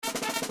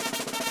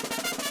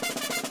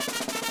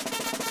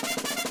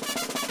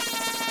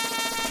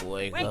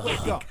Wake up.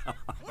 Wake up.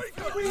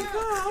 Wake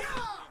up.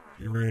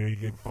 You ready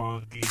to get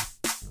funky?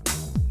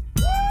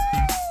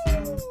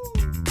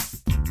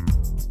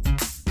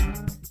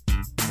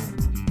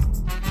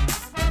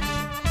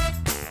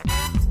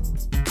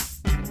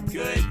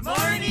 Good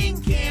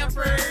morning,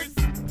 campers.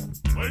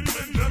 Ladies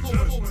and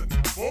gentlemen,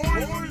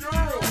 boys and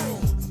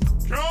girls,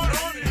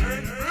 Connie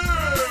and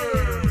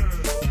Fish!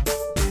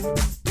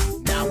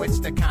 Now it's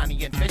the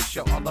Connie and Fish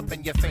show, all up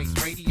in your face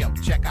radio.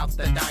 Check out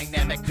the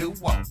dynamic duo.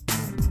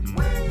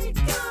 Wake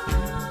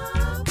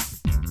up.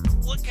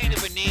 What kind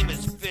of a name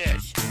is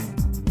Fish?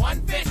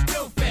 One fish,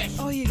 two fish.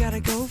 Oh, you gotta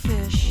go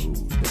fish.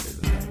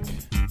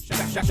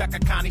 Shaka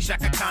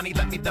Connie,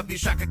 let me W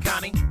Shaka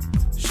Connie.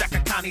 Shaka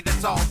Connie,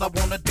 that's all I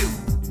wanna do.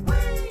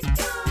 Wake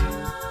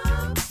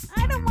up.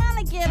 I don't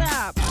wanna get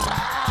up.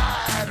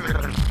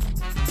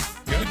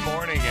 Good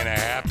morning and a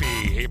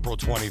happy April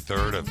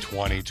 23rd of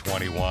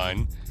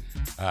 2021.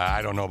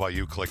 I don't know about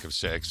you, Click of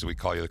Six. We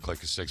call you the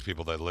Click of Six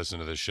people that listen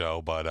to the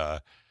show, but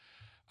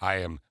I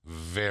am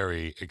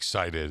very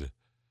excited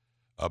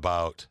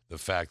about the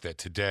fact that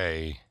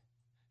today...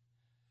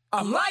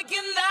 I'm liking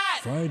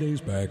that.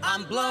 Friday's back.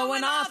 I'm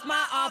blowing off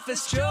my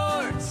office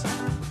chores.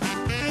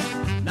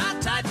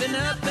 Not typing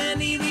up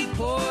any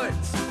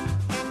reports.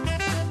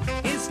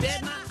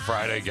 Instead, my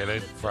Friday, get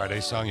it?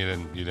 Friday song? You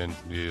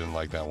didn't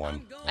like that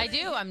one. I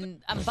do. I'm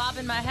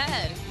bobbing my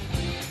head.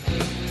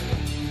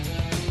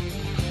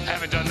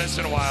 Haven't done this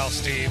in a while,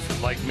 Steve.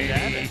 Like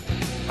maybe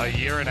a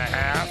year and a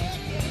half.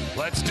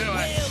 Let's do it.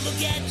 Well,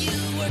 look at you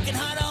working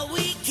hard all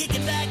week.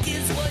 Kicking back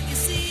is what you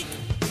seek.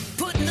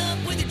 Putting up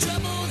with your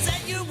troubles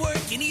at your work.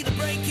 You need a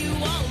break, you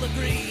all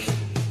agree.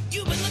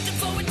 You've been looking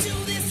forward to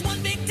this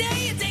one big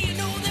day. A day you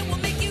know that will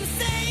make you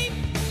say,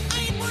 I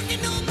ain't working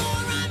no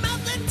more, I'm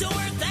out the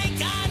door. Thank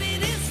God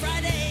it is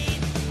Friday.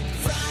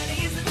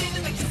 Friday is the day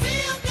that makes you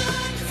feel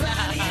good.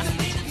 Friday is the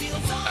day that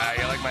feels all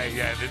You like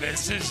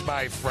this is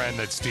my friend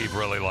that Steve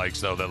really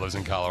likes, though, that lives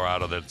in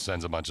Colorado, that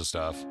sends a bunch of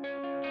stuff.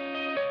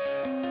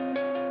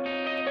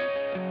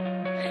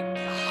 Thank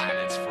God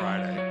it's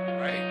Friday,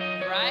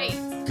 right?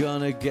 Right.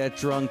 Gonna get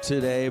drunk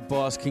today.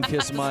 Boss can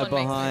kiss This my one makes me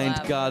behind.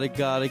 laugh.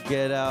 Gotta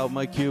get out.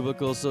 My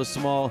cubicle's so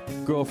small.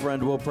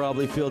 Girlfriend will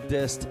probably feel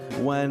dissed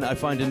when I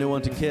find a new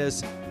one to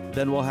kiss.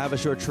 Then we'll have a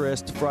short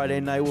tryst. Friday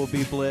night will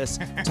be bliss.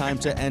 Time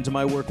to end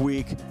my work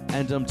week.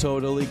 And I'm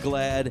totally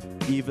glad,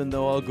 even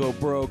though I'll go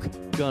broke.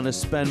 Gonna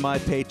spend my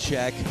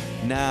paycheck.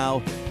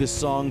 Now, the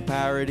song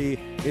parody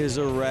is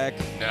a wreck.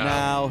 No.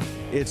 Now,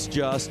 it's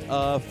just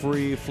a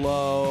free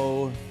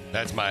flow.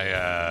 That's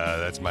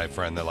my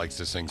friend that likes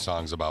to sing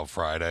songs about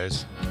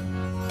Fridays.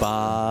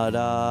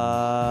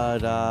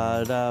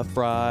 Ba-da-da-da,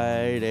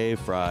 Friday.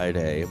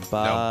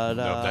 Ba-da-da.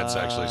 Nope, that's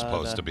actually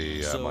supposed to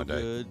be so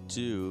Monday. Good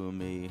to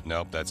me.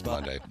 Nope, that's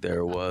Monday.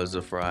 There was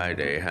a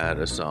Friday, had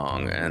a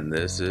song, and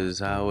this is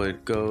how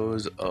it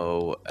goes.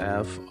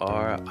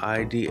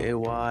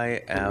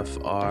 O-F-R-I-D-A-Y,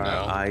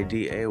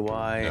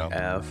 F-R-I-D-A-Y, No.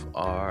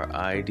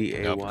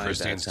 F-R-I-D-A-Y. Nope,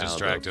 Christine's That's how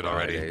distracted the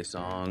already. Friday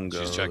song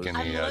goes. She's checking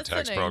I'm the text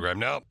listening. program.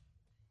 Nope.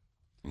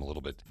 I'm a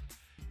little bit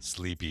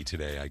sleepy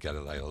today. I got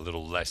a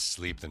little less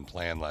sleep than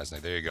planned last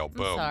night. There you go.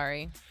 Boom. I'm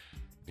sorry.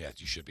 Yeah,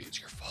 you should be. It's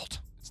your fault.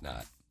 It's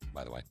not,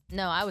 by the way.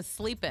 No, I was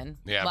sleeping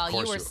Yeah, of while you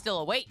course were you- still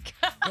awake.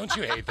 Don't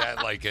you hate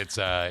that? Like it's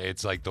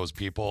like those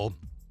people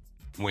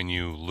when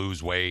you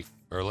lose weight,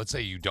 or let's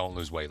say you don't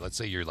lose weight. Let's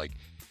say you're like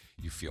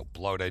you feel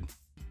bloated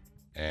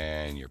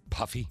and you're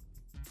puffy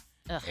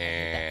Ugh, I hate that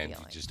and you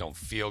feeling. just don't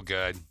feel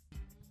good.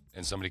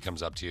 And somebody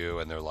comes up to you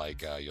and they're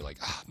like, you're like,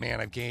 oh man,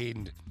 I've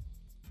gained.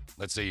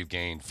 Let's say you've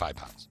gained 5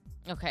 pounds.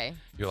 Okay.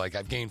 You're like,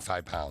 I've gained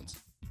 5 pounds.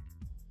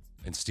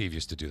 And Steve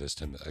used to do this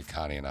to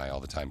Connie and I all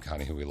the time.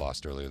 Connie, who we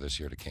lost earlier this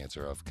year to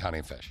cancer, of Connie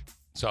and Fish.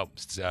 So,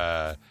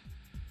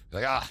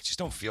 like, I just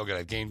don't feel good.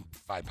 I've gained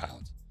 5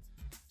 pounds.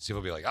 Steve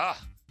will be like,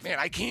 man,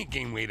 I can't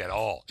gain weight at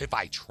all if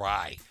I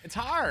try. It's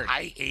hard.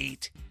 I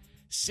ate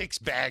 6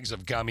 bags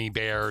of gummy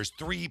bears,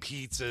 3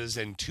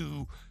 pizzas, and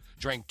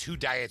drank 2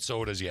 diet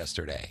sodas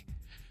yesterday.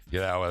 You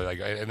know, like,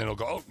 and then he'll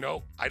go, oh,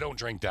 no, I don't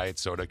drink diet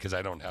soda because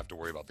I don't have to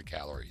worry about the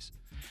calories.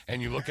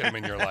 And you look at him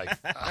and you're like,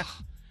 ugh.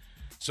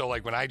 So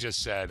like when I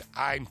just said,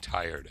 I'm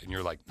tired, and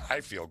you're like, I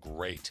feel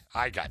great.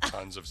 I got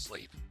tons of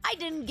sleep. I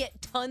didn't get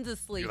tons of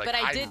sleep, You're like,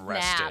 but I I'm did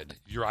rested. nap.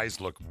 Your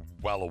eyes look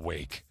well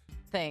awake.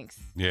 Thanks.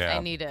 Yeah. I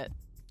need it.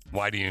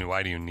 Why do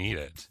you need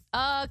it?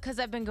 Because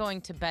I've been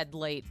going to bed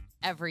late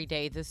every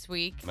day this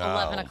week. Oh.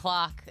 11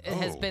 o'clock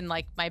has Oh. been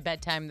like my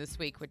bedtime this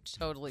week, which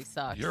totally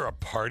sucks. You're a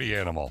party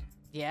animal.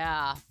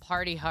 Yeah,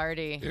 party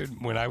hardy.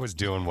 Dude, when I was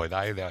doing what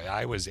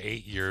I was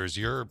 8 years.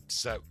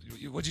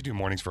 What'd you do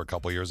mornings for a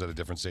couple of years at a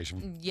different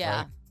station? Yeah.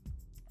 Right?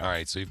 All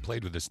right, so you've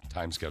played with this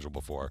time schedule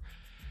before.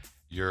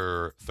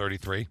 You're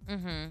 33.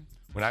 Mm-hmm.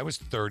 When I was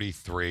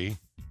 33,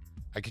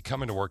 I could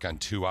come into work on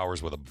 2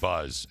 hours with a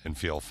buzz and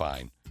feel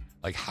fine.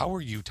 Like, how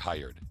are you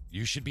tired?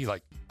 You should be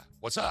like,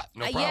 what's up?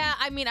 No problem. Yeah,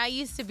 I mean, I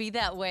used to be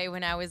that way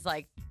when I was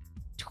like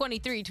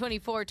 23,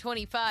 24,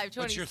 25,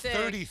 26. But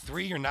you're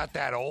 33. You're not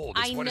that old.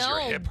 I What, does your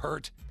know. hip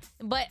hurt?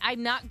 But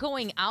I'm not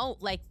going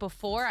out like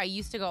before. I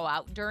used to go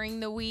out during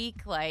the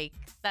week. Like,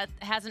 that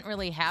hasn't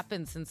really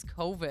happened since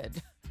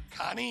COVID.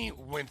 Connie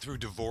went through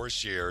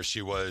divorce year.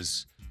 She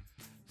was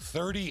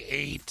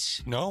 38.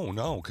 She's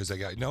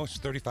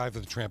 35 for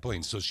the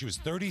trampoline. So she was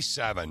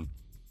 37.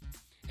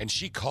 And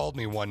she called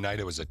me one night.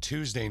 It was a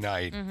Tuesday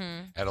night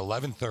at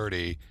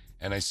 11:30.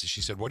 And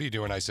she said, "What are you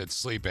doing?" I said,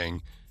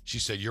 "Sleeping." She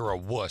said, "You're a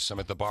wuss. I'm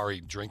at the bar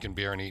drinking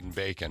beer and eating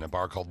bacon, a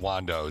bar called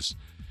Wando's.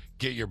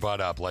 Get your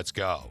butt up. Let's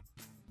go."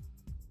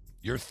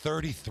 You're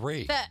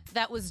 33.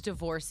 That was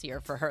divorce year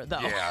for her,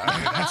 though. Yeah,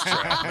 that's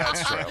true.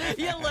 That's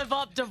true. You live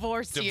up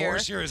divorce year.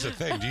 Divorce year is a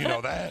thing. Do you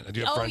know that? Do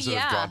you have friends that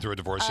have gone through a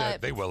divorce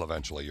yet? They will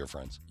eventually, your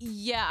friends.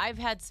 Yeah, I've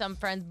had some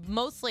friends.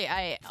 Mostly,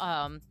 I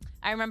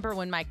remember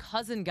when my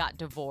cousin got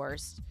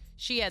divorced.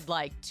 She had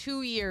like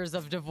 2 years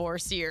of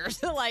divorce years.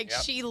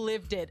 She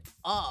lived it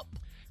up.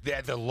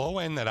 The low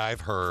end that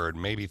I've heard,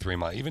 maybe 3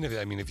 months. Even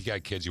if you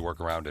got kids, you work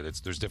around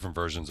it. There's different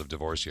versions of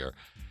divorce year.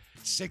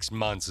 6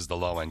 months is the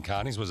low end.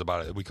 Connie's was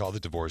we called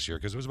it divorce year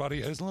because it was a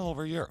little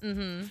over a year.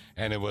 Mm-hmm.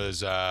 And it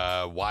was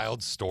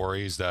wild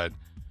stories that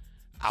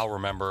I'll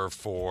remember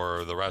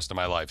for the rest of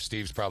my life.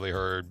 Steve's probably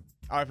heard.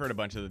 I've heard a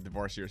bunch of the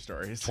divorce year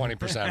stories.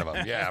 20% of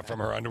them. Yeah, from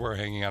her underwear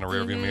hanging on a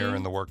rearview mirror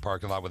in the work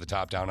parking lot with the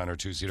top down on her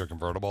 2-seater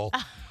convertible.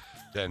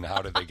 Then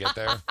how did they get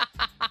there?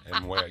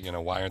 And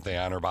why aren't they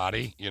on her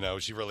body?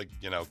 She really,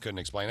 couldn't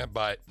explain it.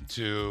 But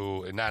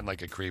not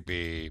like a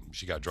creepy,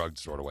 she got drugged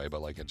sort of way,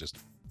 but like it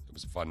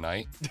was a fun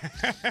night.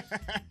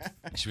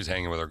 She was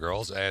hanging with her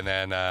girls. And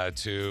then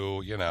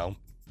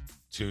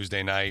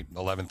Tuesday night,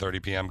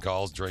 11:30 p.m.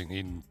 calls,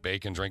 eating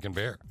bacon, drinking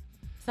beer.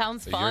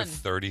 Sounds fun. You're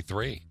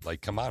 33.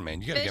 Like, come on,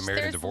 man. You got to get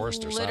married and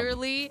divorced or something.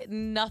 Literally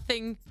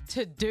nothing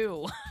to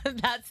do.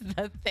 That's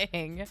the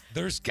thing.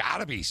 There's got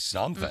to be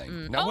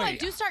something. No, I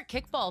do start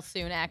kickball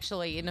soon,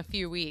 actually, in a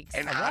few weeks.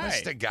 And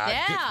honest to God,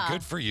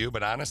 good for you,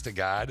 but honest to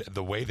God,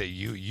 the way that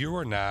you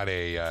are not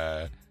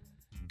a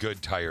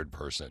good tired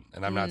person.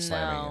 And I'm not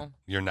slamming you.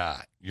 You're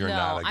not. You're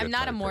not a good I'm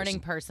not a tired morning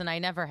person. I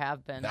never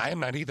have been. I am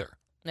not either.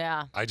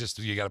 Yeah.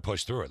 You got to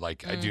push through it.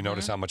 Like, do you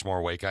notice how much more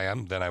awake I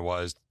am than I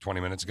was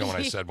 20 minutes ago when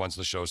I said once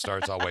the show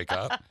starts, I'll wake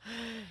up?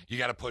 You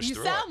got to push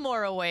through it. You sound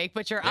more awake,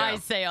 but your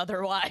eyes say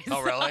otherwise.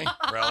 Oh, really?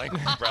 Really? Is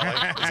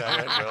that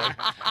it? Really?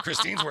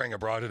 Christine's wearing a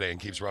bra today and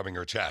keeps rubbing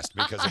her chest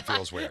because it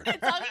feels weird. It's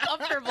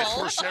uncomfortable.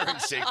 We're sharing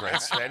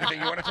secrets. Anything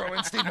you want to throw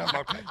in, Steve? No,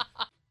 I'm okay.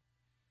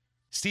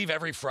 Steve,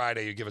 every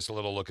Friday you give us a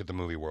little look at the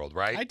movie world,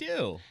 right? I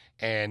do.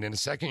 And in a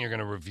second you're going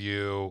to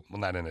review, well,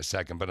 not in a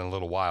second, but in a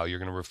little while, you're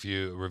going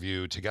to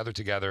review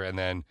Together, and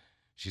then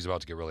she's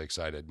about to get really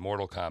excited.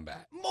 Mortal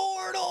Kombat.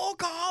 Mortal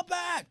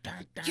Kombat!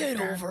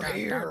 Get over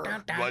here.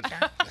 What?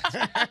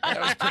 That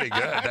was pretty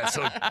good.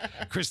 So,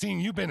 Christine,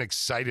 you've been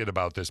excited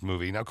about this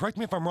movie. Now, correct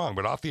me if I'm wrong,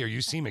 but off the air,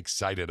 you seem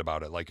excited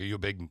about it. Like, are you a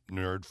big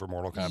nerd for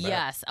Mortal Kombat?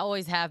 Yes,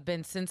 always have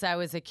been since I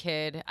was a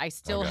kid. I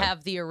still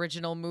have the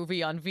original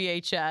movie on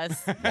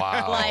VHS.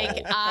 Wow.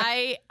 Like,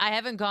 I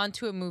haven't gone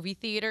to a movie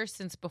theater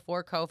since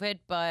before COVID,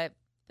 but I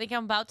think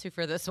I'm about to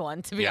for this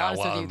one, to be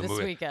honest with you, this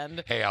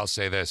weekend. Hey, I'll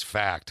say this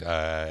fact,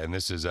 and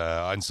this is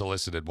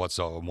unsolicited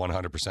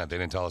 100%. They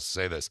didn't tell us to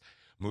say this.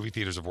 Movie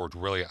theaters have worked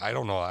really. I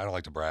don't know. I don't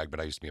like to brag,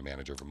 but I used to be a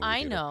manager for movie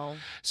theater. I know.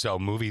 So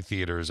movie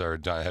theaters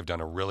have done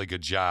a really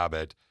good job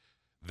at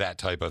that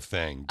type of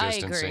thing,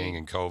 distancing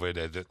and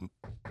COVID.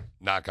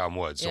 Knock on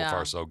wood. So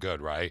far, so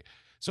good, right?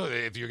 So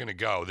if you're going to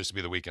go, this will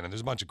be the weekend, and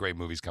there's a bunch of great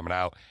movies coming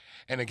out.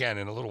 And again,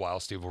 in a little while,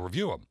 Steve will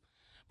review them.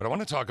 But I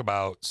want to talk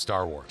about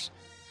Star Wars,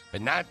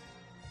 but not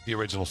the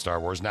original Star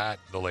Wars, not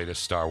the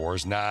latest Star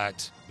Wars,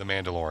 not The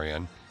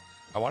Mandalorian.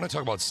 I want to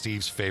talk about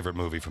Steve's favorite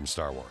movie from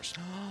Star Wars,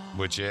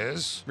 which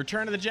is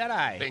Return of the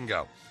Jedi.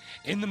 Bingo.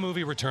 In the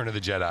movie Return of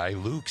the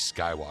Jedi, Luke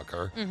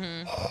Skywalker,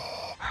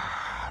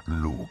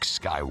 Luke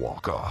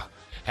Skywalker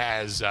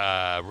has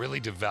really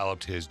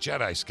developed his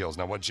Jedi skills.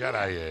 Now, what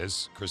Jedi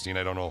is, Christine,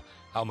 I don't know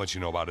how much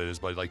you know about it,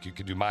 but like you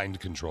can do mind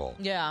control.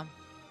 Yeah.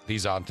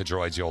 These aren't the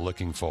droids you're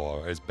looking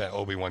for. As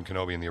Obi-Wan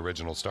Kenobi in the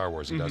original Star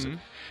Wars, he does it.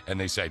 And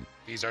they say,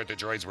 these aren't the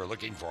droids we're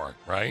looking for,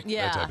 right?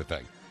 Yeah. That type of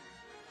thing.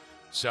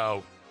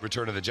 So,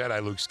 Return of the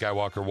Jedi, Luke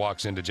Skywalker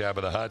walks into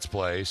Jabba the Hutt's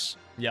place.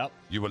 Yep.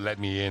 You would let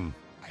me in.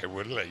 I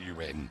would let you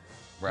in.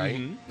 Right?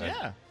 Mm-hmm.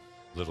 Yeah.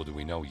 Little do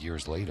we know,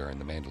 years later in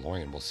The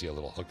Mandalorian, we'll see a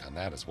little hook on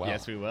that as well.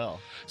 Yes, we will.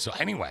 So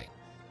anyway,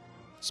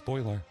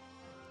 spoiler.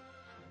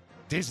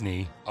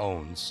 Disney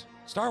owns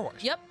Star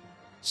Wars. Yep.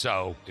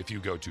 So if you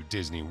go to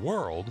Disney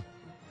World,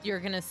 you're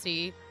going to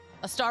see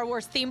a Star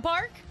Wars theme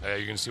park. You're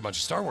going to see a bunch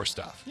of Star Wars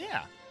stuff.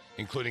 Yeah.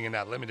 Including and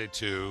not limited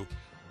to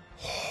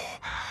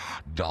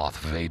Darth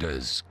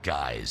Vader's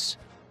guys.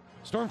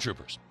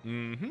 Stormtroopers.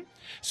 Mm-hmm.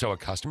 So a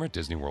customer at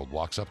Disney World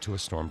walks up to a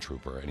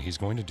stormtrooper, and he's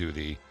going to do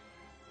the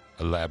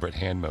elaborate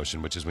hand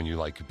motion, which is when you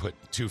like put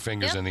two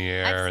fingers in the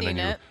air and then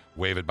you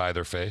wave it by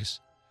their face.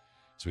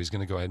 So he's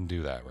going to go ahead and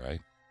do that, right?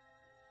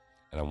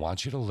 And I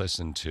want you to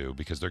listen to,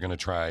 because they're going to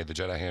try, the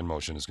Jedi hand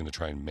motion is going to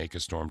try and make a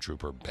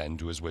stormtrooper bend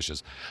to his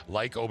wishes,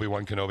 like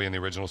Obi-Wan Kenobi in the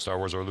original Star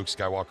Wars or Luke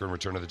Skywalker in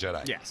Return of the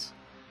Jedi. Yes.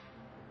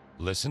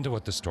 Listen to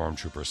what the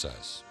stormtrooper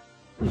says.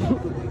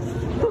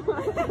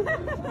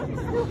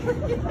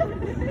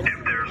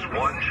 If there's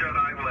one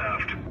Jedi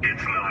left,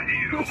 it's not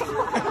you.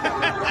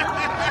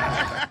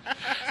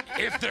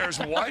 If there's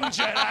one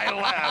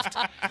Jedi left,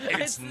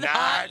 it's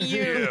not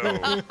you.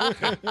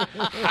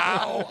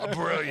 How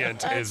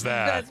brilliant is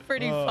that? That's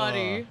pretty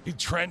funny. He's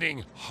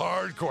trending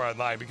hardcore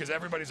online because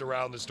everybody's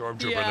around the stormtrooper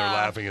and they're Yeah.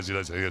 laughing as he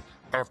does it.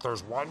 If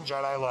there's one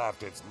Jedi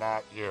left, it's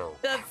not you.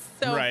 That's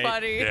so Right.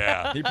 funny.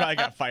 Yeah. He probably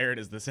got fired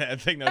as the sad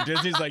thing, though.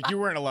 Disney's like, you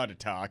weren't allowed to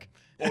talk.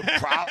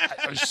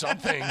 Or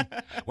something.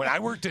 When I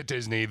worked at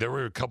Disney, there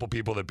were a couple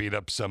people that beat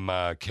up some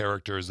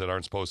characters that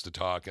aren't supposed to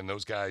talk, and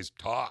those guys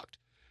talked.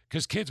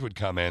 Because kids would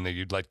come in, and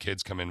you'd let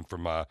kids come in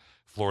from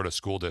Florida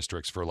school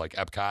districts for like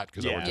Epcot,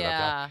 because I worked at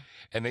Yeah. Epcot.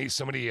 And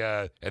somebody,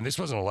 and this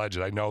wasn't alleged,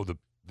 I know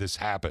this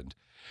happened.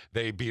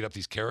 They beat up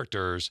these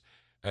characters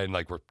and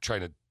like were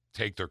trying to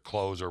take their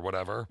clothes or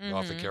whatever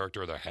off the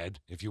character or their head,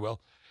 if you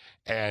will.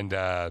 And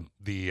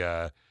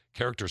the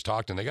characters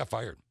talked and they got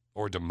fired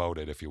or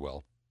demoted, if you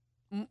will.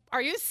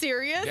 Are you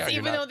serious? Yeah,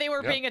 you're Even not- though they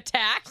were yep. being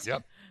attacked?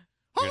 Yep.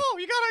 Oh,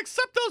 you got to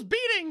accept those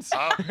beatings.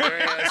 Oh, there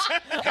he is.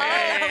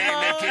 Hey,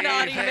 hello, Mickey,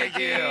 naughty thank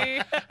Mickey.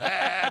 you.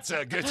 That's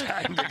a good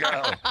time to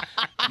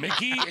go.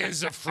 Mickey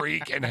is a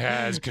freak and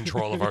has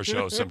control of our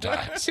show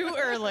sometimes. Too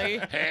early.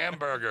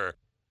 Hamburger.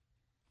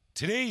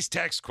 Today's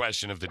text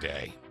question of the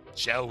day.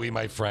 Shall we,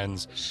 my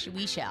friends?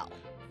 We shall.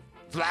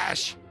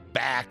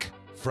 Flashback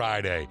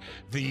Friday.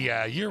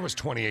 The year was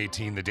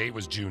 2018. The date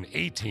was June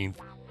 18th.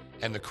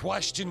 And the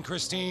question,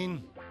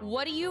 Christine?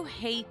 What do you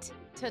hate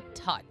to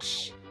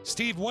touch?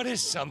 Steve, what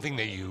is something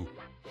that you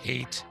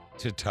hate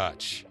to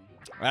touch?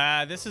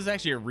 This is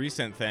actually a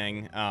recent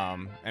thing,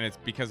 and it's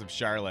because of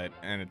Charlotte,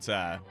 and it's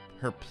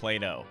her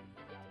Play-Doh.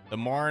 The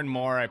more and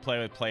more I play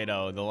with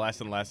Play-Doh, the less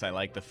and less I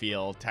like the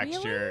feel,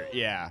 texture.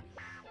 Really? Yeah.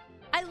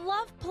 I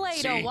love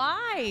Play-Doh. See,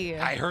 Why?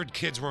 I heard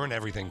kids ruin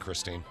everything,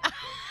 Christine.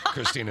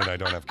 Christine and I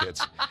don't have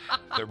kids.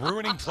 They're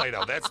ruining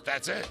Play-Doh.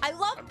 That's it. I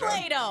love I'm done.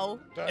 Play-Doh.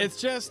 Done. It's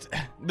just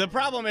the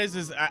problem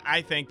is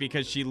I think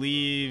because she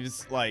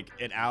leaves like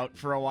it out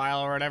for a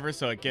while or whatever,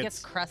 so it Gets gets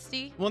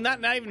crusty. well, not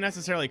even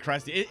necessarily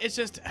crusty. It's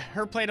just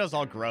her Play-Doh's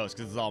all gross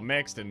because it's all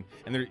mixed, and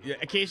there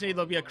occasionally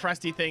there'll be a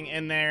crusty thing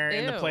in there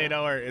in the Ew.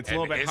 Play-Doh, or it's a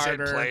little bit is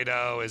harder. it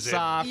Play-Doh? Is it?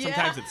 Soft. Yeah.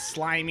 Sometimes it's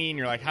slimy, and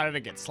you're like, how did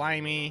it get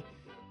slimy?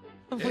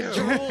 With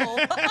drool.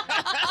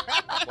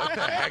 What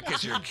the heck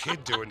is your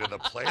kid doing to the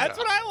Play-Doh? That's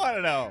what I want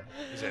to know.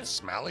 Is it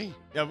smelly?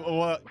 Yeah,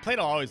 well,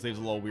 Play-Doh always leaves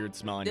a little weird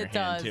smell in your It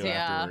hand does, too yeah.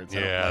 afterwards. I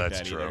don't Yeah, like that's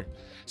that true. either.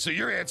 So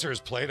your answer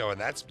is Play-Doh,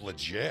 and that's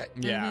legit.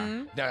 Yeah.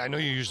 Mhm. Now, I know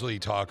you usually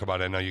talk about,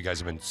 I know you guys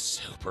have been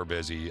super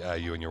busy,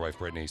 you and your wife,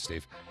 Brittany,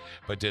 Steve.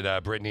 But did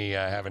Brittany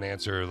have an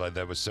answer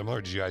that was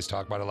similar? Did you guys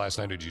talk about it last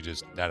night, or did you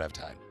just not have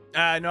time?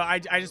 No, I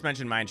just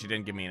mentioned mine. She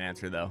didn't give me an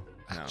answer though.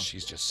 No.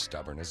 She's just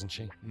stubborn, isn't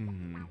she?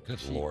 Mhm. Good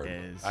She Lord.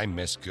 is. I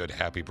miss good,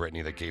 happy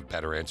Brittany that gave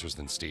better answers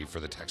than Steve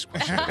for the text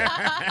question today.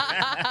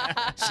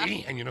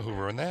 See? And you know who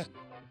ruined that?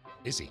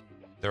 Izzy,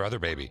 their other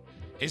baby.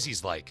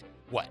 Izzy's like,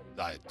 what,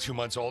 2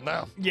 months old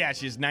now? Yeah,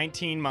 she's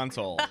 19 months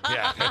old.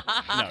 Yeah.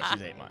 No,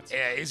 she's 8 months.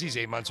 Yeah, Izzy's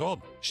 8 months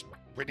old.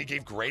 Brittany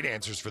gave great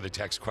answers for the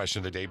text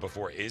question the day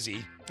before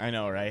Izzy. I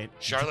know, right?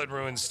 Charlotte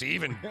ruined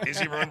Steve and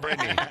Izzy ruined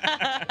Brittany.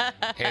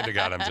 Hand to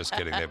God, I'm just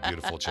kidding. They have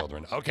beautiful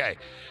children. Okay,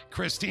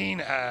 Christine,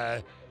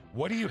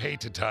 what do you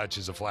hate to touch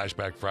is a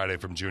Flashback Friday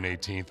from June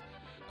 18th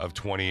of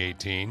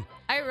 2018.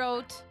 I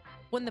wrote,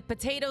 when the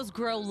potatoes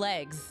grow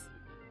legs.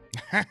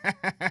 Ew,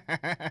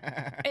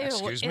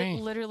 Excuse me?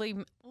 It literally.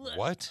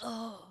 What?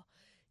 Oh,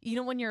 you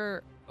know when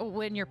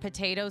your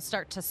potatoes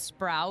start to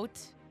sprout,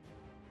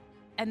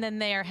 and then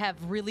they have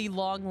really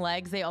long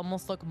legs. They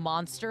almost look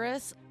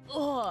monstrous. Ugh.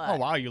 Oh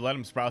wow, you let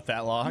them sprout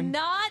that long?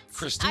 Not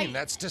Christine,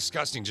 that's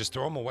disgusting. Just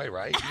throw them away,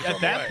 right? You throw At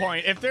 'em that away.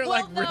 point, if they're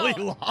Well, like really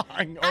no.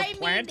 long, or I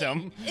plant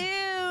them.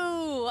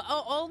 Ew.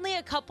 Only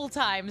a couple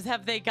times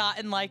have they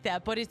gotten like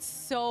that, but it's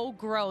so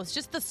gross.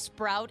 Just the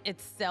sprout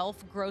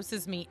itself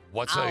grosses me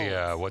What's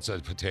out. what's a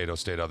potato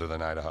state other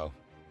than Idaho?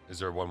 Is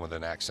there one with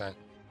an accent?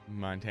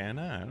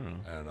 Montana? I don't know.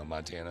 I don't know,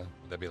 Montana.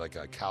 Would that be like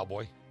a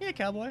cowboy? Yeah,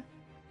 cowboy.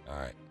 All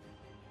right.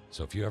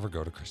 So if you ever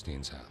go to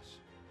Christine's house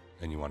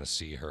and you want to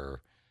see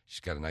her,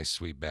 she's got a nice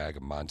sweet bag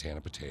of Montana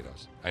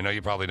potatoes. I know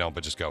you probably don't,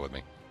 but just go with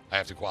me. I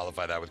have to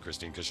qualify that with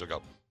Christine because she'll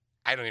go,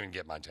 I don't even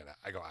get Montana.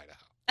 I go Idaho.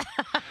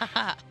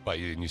 But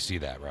you see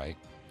that, right?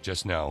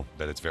 Just know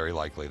that it's very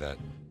likely that.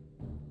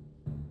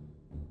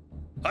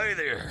 Hi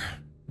there.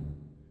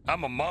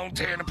 I'm a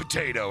Montana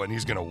potato, and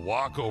he's gonna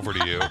walk over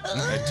to you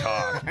and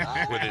talk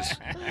with his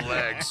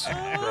legs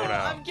grown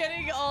out. I'm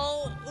getting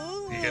all.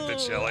 Ooh, You get the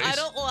chilies? I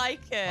don't like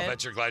I it.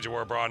 bet you're glad you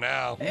wore a bra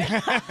now.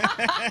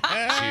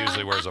 She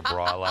usually wears a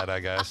bralette, I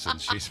guess, and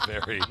she's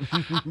very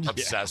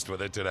obsessed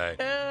with it today.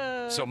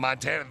 So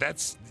Montana,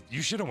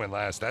 you should have went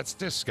last. That's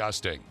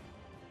disgusting.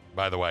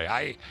 By the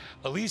way,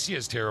 Alicia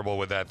is terrible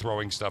with that,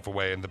 throwing stuff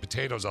away, and the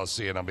potatoes I'll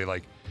see and I'll be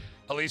like,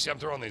 Alicia, I'm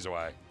throwing these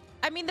away.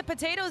 I mean, the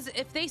potatoes,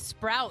 if they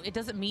sprout, it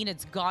doesn't mean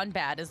it's gone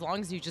bad as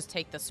long as you just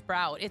take the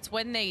sprout. It's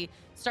when they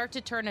start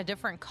to turn a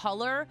different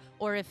color,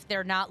 or if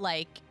they're not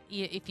like,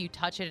 if you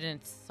touch it and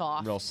it's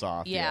soft. Real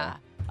soft, Yeah.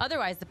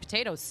 Otherwise, the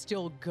potato's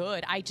still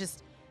good.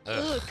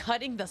 Ugh,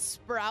 cutting the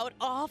sprout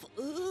off.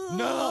 Ugh.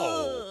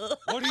 No.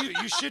 What are you?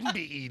 You shouldn't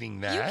be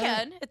eating that. You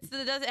can.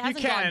 It hasn't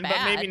You can, gone bad.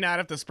 but maybe not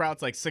if the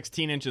sprout's like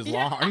 16 inches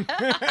long.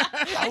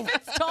 If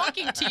it's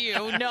talking to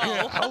you, no.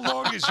 Yeah, how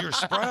long is your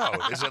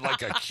sprout? Is it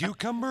like a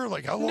cucumber?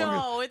 Like how long?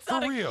 No, it's for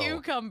not real? a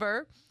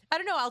cucumber. I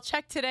don't know. I'll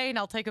check today and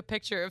I'll take a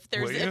picture if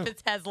Will you?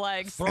 it has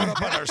legs. Throw it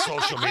up on our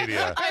social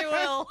media. I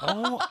will.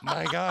 Oh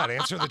my God!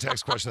 Answer the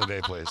text question of the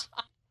day, please.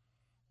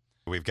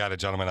 We've got a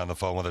gentleman on the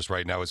phone with us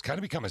right now. It's kind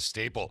of become a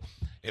staple.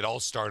 It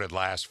all started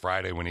last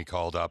Friday when he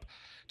called up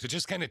to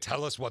just kind of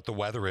tell us what the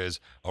weather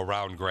is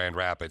around Grand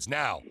Rapids.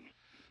 Now,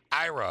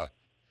 Ira,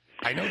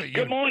 I know that you.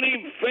 Good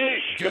morning,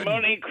 Fish. Good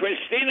morning,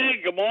 Christina.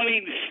 Good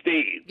morning,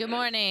 Steve. Good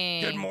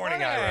morning. Good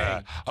morning,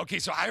 Ira. Okay,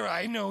 so Ira,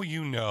 I know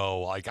you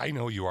know, I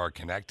know you are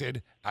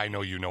connected. I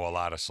know you know a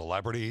lot of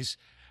celebrities.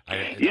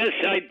 Yes,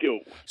 I do.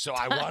 So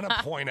I want to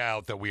point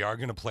out that we are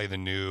going to play the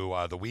new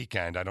The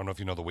Weeknd. I don't know if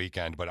you know The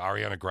Weeknd, but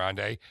Ariana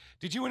Grande.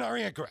 Did you and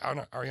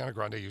Ariana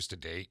Grande used to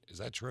date? Is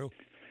that true?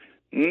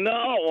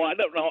 No, I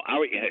don't know.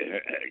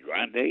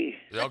 Grande?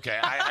 Okay,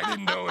 I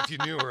didn't know if you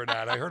knew her or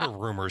not. I heard a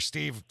rumor.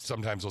 Steve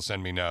sometimes will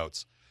send me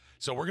notes.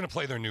 So we're going to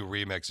play their new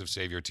remix of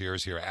Save Your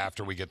Tears here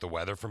after we get the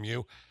weather from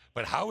you.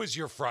 But how is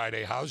your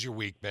Friday? How's your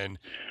week been?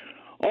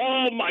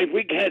 Oh, my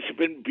week has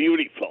been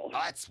beautiful. Oh,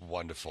 that's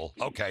wonderful.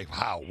 Okay,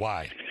 how?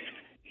 Why?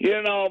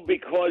 You know,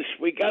 because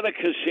we got a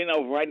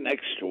casino right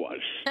next to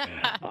us.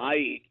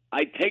 I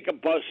take a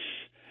bus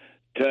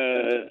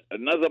to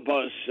another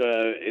bus.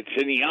 It's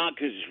in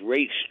Yonkers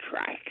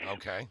Racetrack.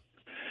 Okay.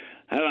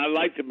 And I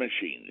like the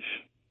machines.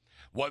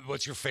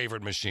 What's your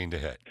favorite machine to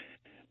hit?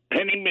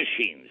 Penny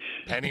machines.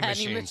 Penny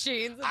machines.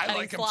 I penny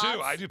like slots. them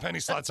too. I do penny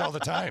slots all the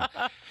time.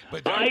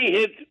 But I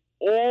hit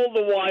all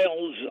the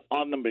wiles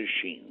on the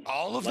machine.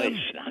 All of them?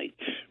 Last night.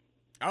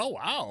 Oh,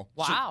 wow.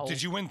 Wow. So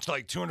did you win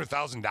like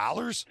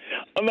 $200,000?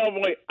 Oh, no,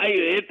 wait. I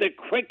hit the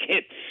quick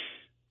hits.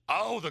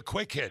 Oh, the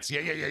quick hits.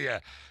 Yeah.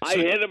 I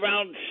hit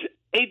around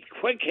 8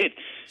 quick hits.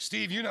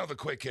 Steve, you know the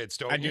quick hits,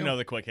 don't you? I do know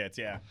the quick hits,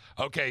 yeah.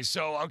 Okay,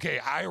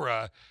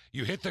 Ira,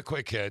 you hit the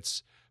quick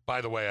hits. By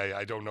the way,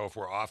 I don't know if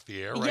we're off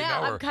the air right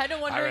now. I'm kind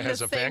of wondering Ira has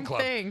the a fan same club.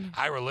 thing.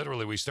 Ira,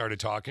 literally, we started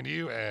talking to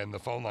you, and the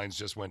phone lines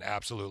just went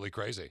absolutely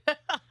crazy.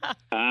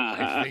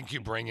 I think you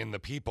bring in the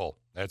people.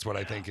 That's what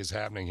I think is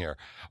happening here.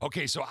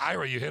 Okay, so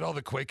Ira, you hit all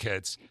the quick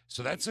hits,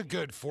 so that's a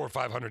good $400 or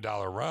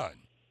 $500 run.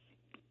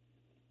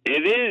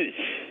 It is.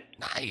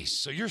 Nice.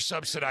 So you're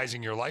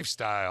subsidizing your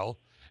lifestyle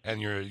and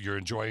your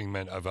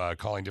enjoyment of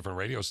calling different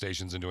radio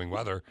stations and doing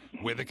weather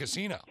with a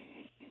casino.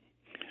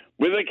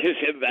 With a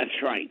casino,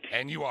 that's right.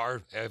 And you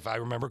are, if I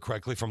remember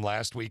correctly from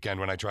last weekend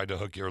when I tried to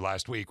hook you, or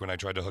last week when I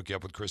tried to hook you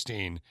up with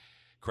Christine,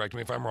 correct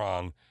me if I'm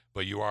wrong,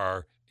 but you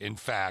are, in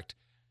fact,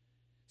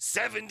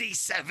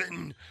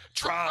 77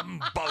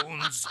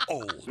 trombones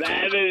old.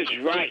 That is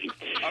right.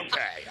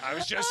 Okay, I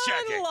was just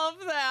checking. I love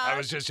that. I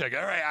was just checking.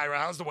 All right, Ira,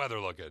 how's the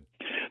weather looking?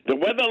 The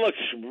weather looks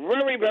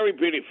very, very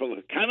beautiful.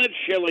 Kind of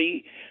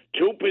chilly.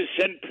 2%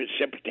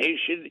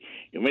 precipitation.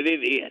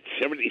 Humidity at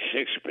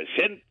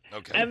 76%.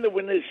 Okay. And the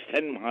wind is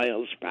 10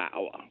 miles per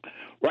hour.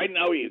 Right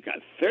now, you've got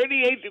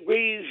 38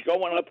 degrees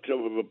going up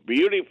to a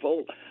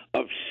beautiful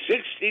of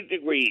 60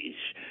 degrees.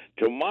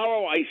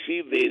 Tomorrow, I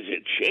see there's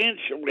a chance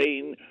of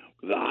rain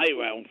with a high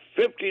around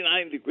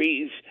 59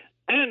 degrees.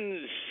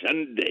 And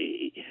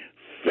Sunday,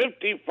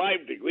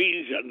 55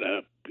 degrees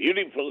under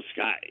beautiful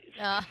skies.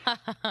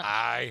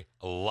 I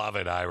love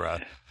it,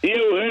 Ira.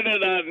 You heard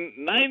it on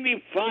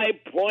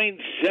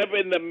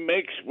 95.7 The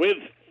Mix with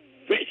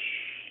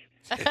Fish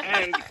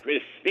and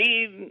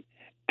Christine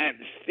and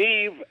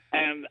Steve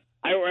and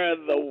Ira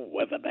the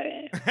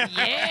Weatherman.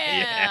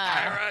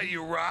 Yeah. Ira,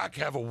 you rock.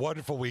 Have a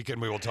wonderful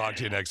weekend. We will talk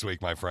to you next week,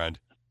 my friend.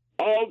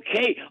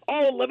 Okay.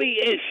 Oh, let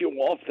me ask you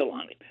off the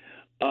line.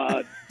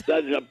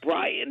 Does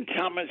Brian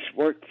Thomas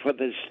work for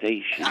the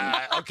station?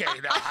 Okay,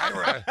 now,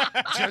 Ira,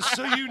 just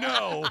so you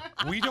know,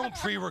 we don't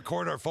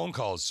pre-record our phone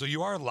calls, so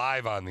you are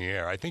live on the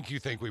air. I think you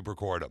think we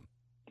record them.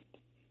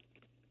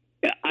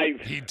 Yeah,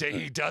 He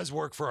does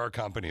work for our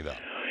company, though.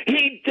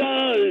 He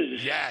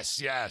does. Yes,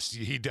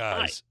 he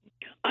does.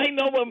 I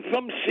know him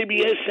from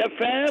CBS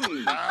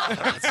FM. Oh,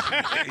 that's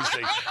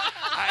amazing.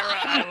 Ira,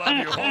 I love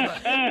you. Hold on.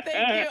 Thank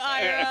you,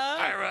 Ira.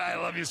 Ira, I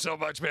love you so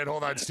much, man.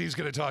 Hold on. Steve's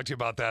going to talk to you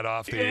about that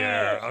off the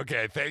air.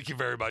 Okay, thank you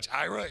very much.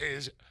 Ira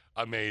is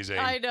amazing.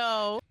 I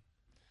know.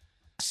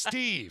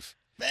 Steve.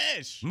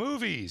 Fish.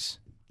 Movies.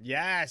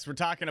 Yes, we're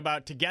talking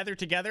about Together,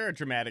 a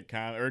dramatic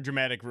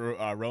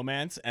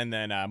romance, and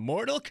then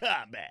Mortal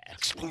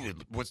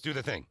Kombat. Let's do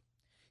the thing.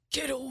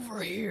 Get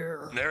over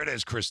here. There it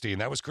is, Christine.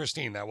 That was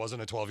Christine. That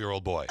wasn't a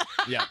 12-year-old boy.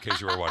 Yeah. In case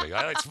you were wondering.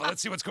 All right,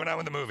 let's see what's going on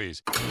with the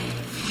movies.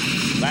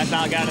 Let's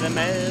all go to the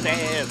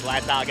movies.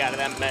 Let's all go to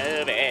the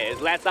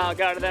movies. Let's all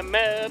go to the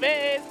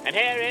movies. And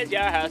here is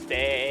your host,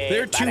 Dave.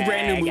 There are 2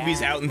 brand new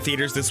movies out in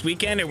theaters this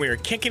weekend, and we are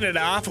kicking it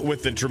off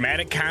with the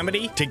dramatic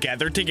comedy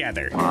Together.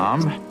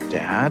 Mom,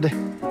 Dad,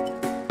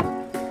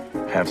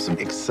 have some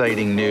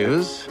exciting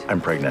news.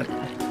 I'm pregnant.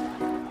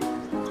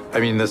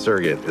 I mean, the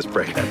surrogate is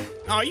pregnant.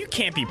 Oh, you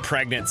can't be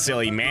pregnant,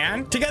 silly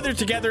man. Together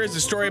Together is a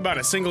story about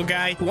a single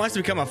guy who wants to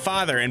become a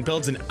father and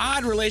builds an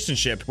odd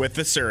relationship with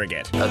the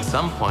surrogate. At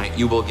some point,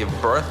 you will give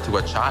birth to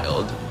a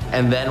child,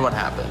 and then what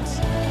happens?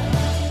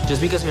 Just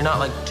because you're not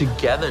like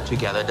together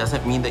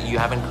doesn't mean that you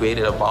haven't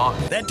created a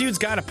bond. That dude's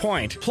got a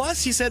point.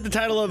 Plus, he said the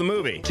title of the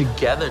movie.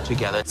 Together.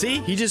 See,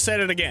 he just said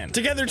it again.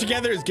 Together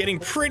is getting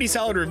pretty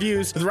solid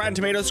reviews, with Rotten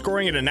Tomatoes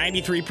scoring at a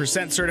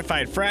 93%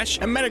 certified fresh,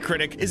 and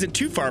Metacritic isn't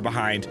too far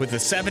behind with a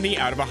 70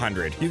 out of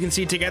 100. You can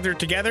see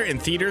Together in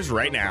theaters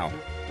right now.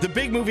 The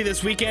big movie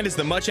this weekend is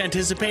the much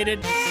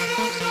anticipated,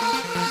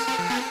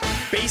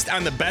 based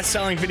on the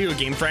best-selling video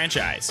game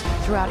franchise.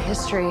 Throughout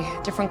history,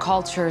 different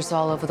cultures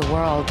all over the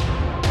world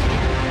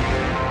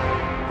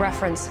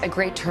reference a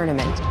great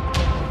tournament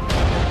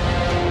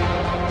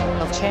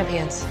of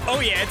champions.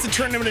 Oh yeah, it's a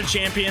tournament of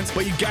champions,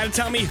 but you gotta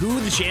tell me who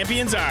the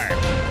champions are.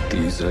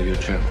 These are your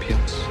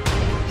champions.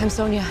 I'm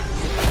Sonya.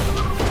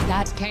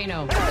 That's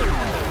Kano.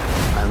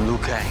 I'm Liu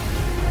Kang.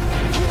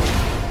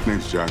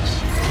 Name's Jax.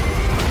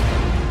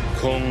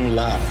 Kung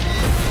Lao.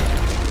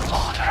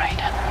 Lord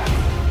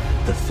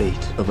Raiden. The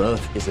fate of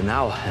Earth is in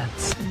our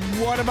hands.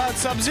 What about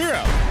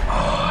Sub-Zero?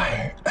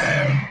 I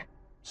am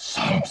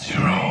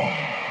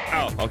Sub-Zero.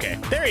 Oh, okay.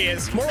 There he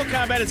is. Mortal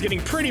Kombat is getting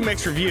pretty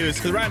mixed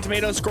reviews, with Rotten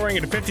Tomatoes scoring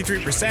it a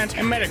 53%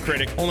 and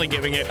Metacritic only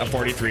giving it a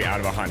 43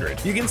 out of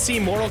 100. You can see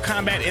Mortal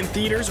Kombat in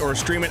theaters or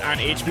stream it on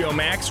HBO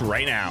Max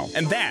right now.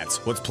 And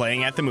that's what's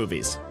playing at the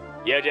movies.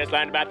 You just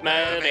learned about the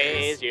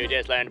movies. You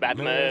just learned about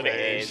the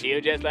movies.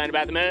 You just learned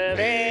about the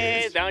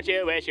movies. Don't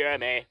you wish you were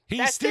me?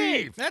 He's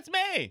Steve. That's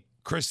me.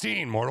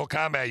 Christine, Mortal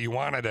Kombat, you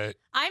wanted it.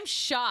 I'm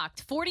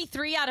shocked.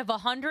 43 out of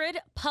 100,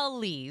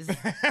 please.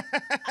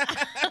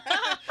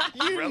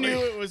 You knew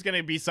it was going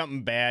to be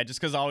something bad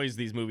just because always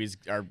these movies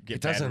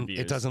get bad reviews.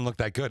 It doesn't look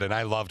that good, and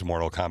I loved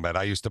Mortal Kombat.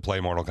 I used to play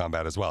Mortal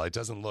Kombat as well. It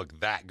doesn't look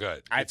that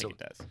good. I think it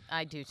does.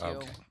 I do too.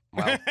 Okay.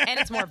 Well, And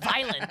it's more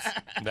violent.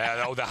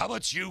 how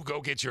about you go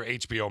get your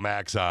HBO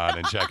Max on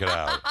and check it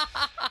out?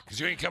 Because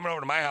you ain't coming over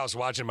to my house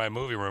watching my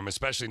movie room,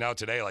 especially now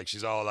today. Like,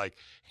 she's all like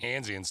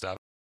handsy and stuff.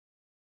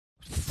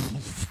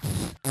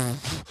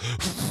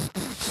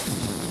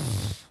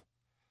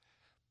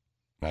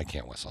 I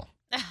can't whistle.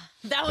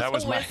 That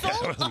was a whistle?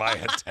 That was my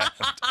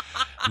attempt.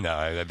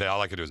 No,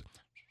 all I could do is.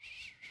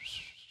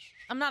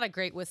 I'm not a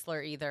great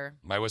whistler either.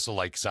 My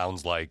whistle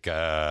sounds like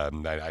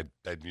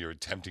you're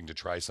attempting to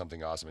try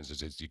something awesome. It's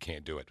just you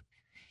can't do it.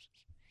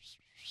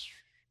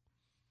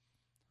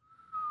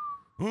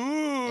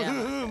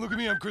 Ooh, look at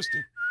me, I'm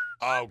Christy.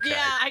 Okay.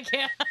 Yeah, I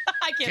can't.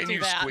 I can't do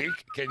that.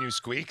 Can you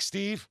squeak,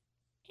 Steve?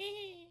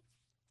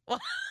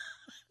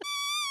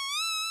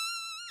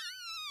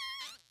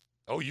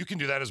 Oh, you can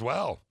do that as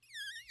well.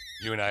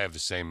 You and I have the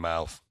same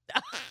mouth.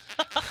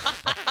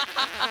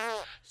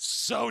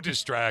 So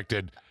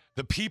distracted.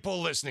 The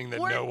people listening that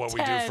know what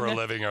we do for a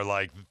living are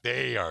like,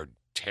 they are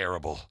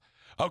terrible.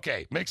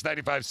 Okay, Mix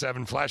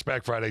 95.7,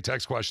 Flashback Friday,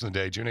 text question of the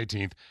day, June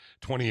 18th,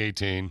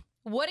 2018.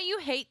 What do you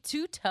hate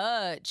to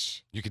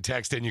touch? You can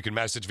text in, you can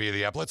message via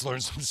the app. Let's learn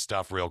some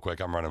stuff real quick.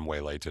 I'm running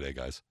way late today,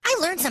 guys. I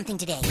learned something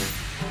today.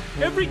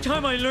 Every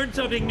time I learn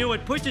something new,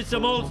 it pushes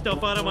some old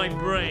stuff out of my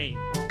brain.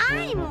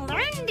 I'm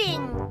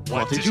learning.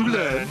 What did you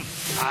learn?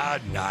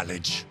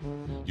 Knowledge.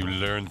 You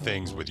learn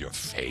things with your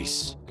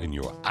face and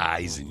your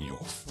eyes and your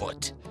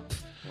foot.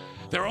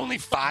 There are only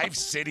 5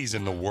 cities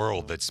in the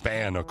world that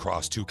span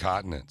across 2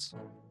 continents.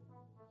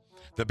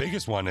 The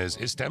biggest one is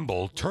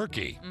Istanbul,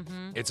 Turkey.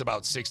 Mm-hmm. It's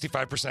about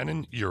 65%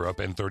 in Europe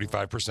and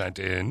 35%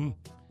 in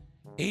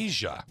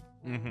Asia.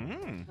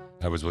 Mm-hmm.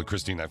 I was with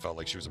Christine. I felt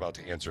like she was about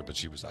to answer,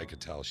 but I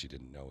could tell she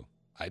didn't know.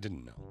 I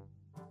didn't know.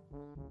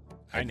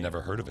 I'd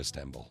never heard of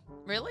Istanbul.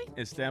 Really?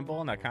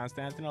 Istanbul, not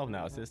Constantinople.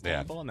 No, it's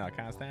Istanbul, not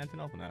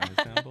Constantinople. No,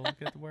 Istanbul.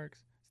 Get the works.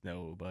 It's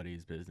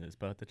nobody's business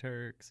but the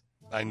Turks.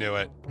 I knew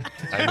it.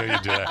 I knew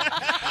you'd do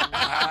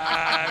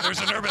that. There's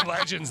an urban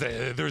legend.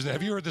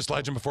 Have you heard this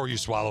legend before? You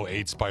swallow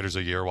 8 spiders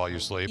a year while you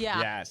sleep? Yeah.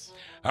 Yes.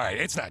 All right,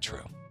 it's not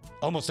true.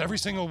 Almost every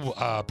single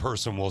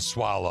person will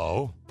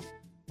swallow.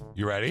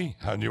 You ready?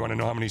 Do you want to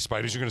know how many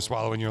spiders you're going to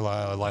swallow in your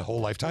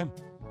whole lifetime?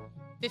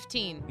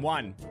 15.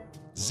 1.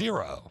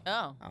 0.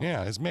 Oh.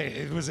 Yeah,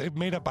 it was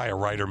made up by a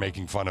writer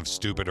making fun of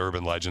stupid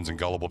urban legends and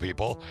gullible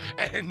people.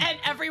 And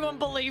everyone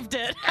believed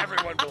it.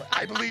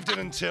 I believed it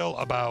until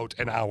about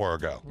an hour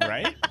ago.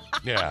 Right?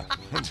 Yeah,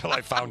 until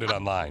I found it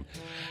online.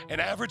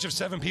 An average of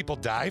 7 people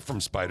die from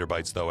spider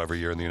bites, though, every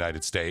year in the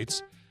United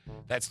States.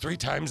 That's 3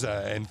 times,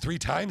 and 3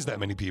 times that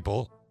many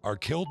people are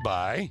killed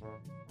by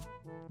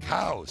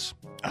cows.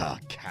 Oh,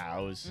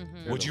 cows.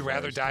 Mm-hmm. Would you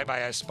rather die by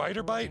a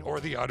spider bite or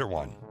the udder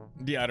one?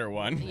 The udder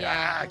one.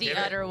 Yeah, the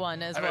udder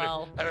one as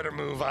well. I better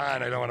move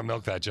on. I don't want to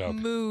milk that joke.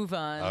 Move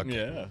on.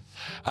 Okay.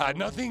 Yeah.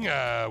 Nothing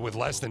with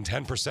less than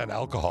 10%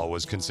 alcohol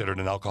was considered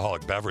an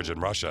alcoholic beverage in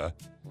Russia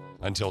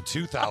until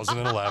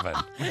 2011.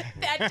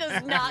 That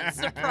does not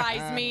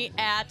surprise me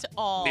at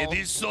all. It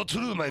is so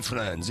true, my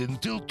friends.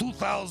 Until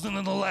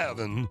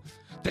 2011,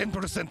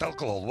 10%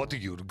 alcohol. What are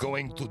you,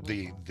 going to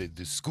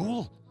the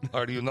school?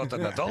 Are you not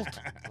an adult?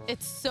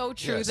 It's so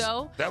true, Yes.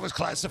 though. That was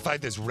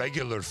classified as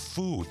regular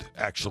food,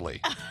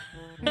 actually.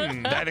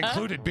 That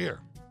included beer.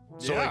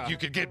 So Yeah. like, you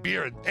could get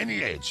beer at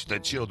any age. The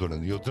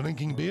children, you're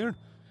drinking beer?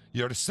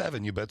 You're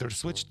 7. You better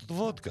switch to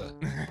vodka.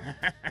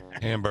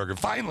 Hamburger.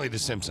 Finally, The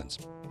Simpsons.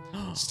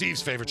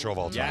 Steve's favorite show of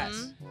all time.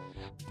 Yes.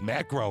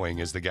 Matt Groening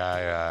is the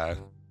guy.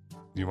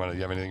 You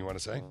have anything you want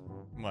to say?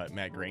 What,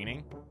 Matt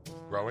Groening?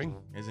 Growing?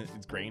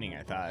 It's Groening,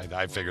 I thought.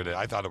 I figured it.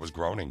 I thought it was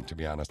groaning, to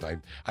be honest. I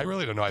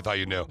really don't know. I thought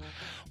you knew.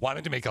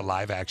 Wanted to make a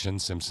live-action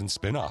Simpsons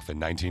spinoff in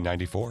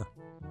 1994.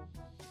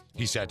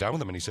 He sat down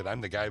with him and he said,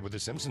 I'm the guy with The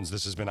Simpsons.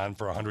 This has been on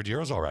for 100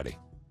 years already.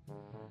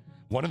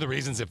 One of the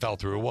reasons it fell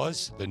through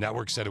was the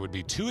network said it would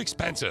be too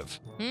expensive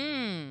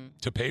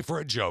to pay for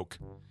a joke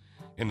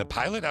in the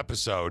pilot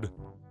episode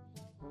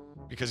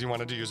because he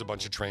wanted to use a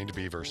bunch of trained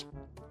beavers.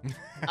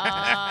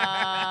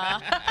 How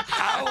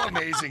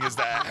amazing is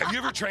that? Have you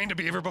ever trained a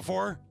beaver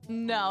before?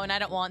 No, and I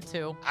don't want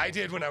to. I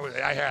did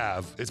I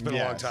have. It's been a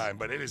long Yes. time,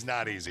 but it is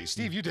not easy.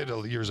 Steve, you did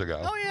it years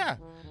ago. Oh, yeah.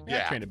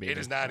 Yeah, trained a beaver. it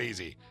is not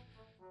easy.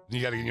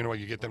 You know what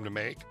you get them to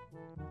make?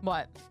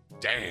 What?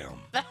 Damn.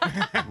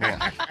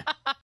 Yeah.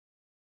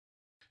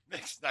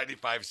 Mix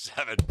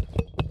 95.7.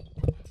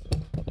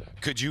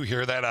 Could you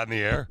hear that on the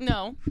air?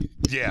 No.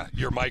 Yeah,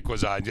 your mic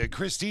was on. Yeah,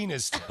 Christine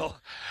is still.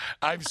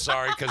 I'm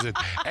sorry because it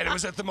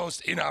was at the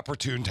most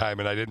inopportune time,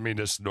 and I didn't mean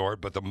to snort,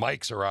 but the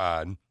mics are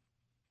on,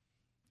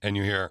 and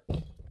you hear,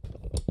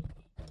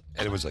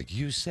 and it was like,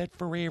 you said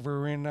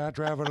forever and not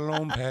driving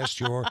alone past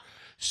your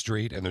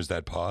street, and there's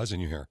that pause,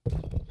 and you hear.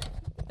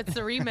 It's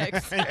the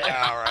remix.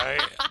 Yeah, all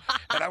right.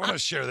 And I want to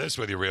share this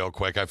with you real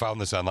quick. I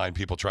found this online.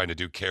 People trying to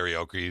do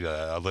karaoke,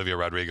 Olivia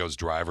Rodrigo's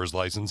driver's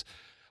license.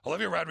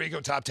 Olivia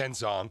Rodrigo, top 10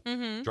 song,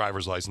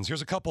 driver's license.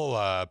 Here's a couple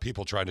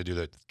people trying to do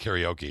the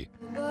karaoke.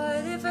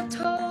 What if I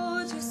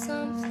told you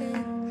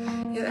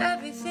something? You're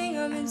everything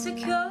I'm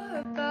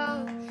insecure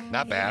about.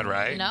 Not bad,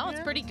 right? No,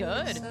 it's pretty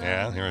good.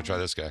 Yeah, here, we try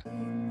this guy.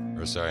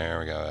 Or sorry, here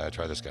we go.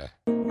 Try this guy.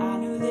 I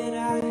knew that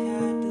I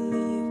had to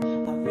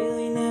leave. I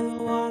really never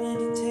wanted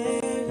to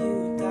tear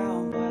you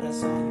down, but I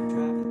saw you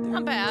driving.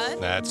 Not bad.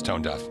 That's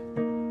tone deaf.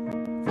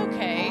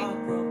 Okay.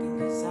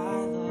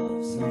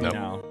 Nope,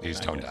 No. he's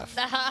tone deaf.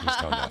 He's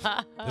tone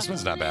deaf. This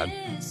one's not bad.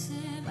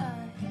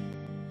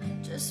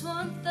 Just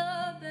want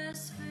the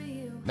best for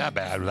you. Not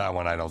bad, that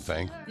one, I don't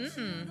think.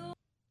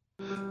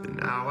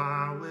 Now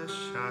I wish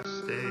I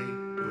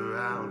stayed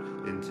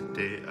around, and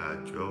today I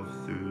drove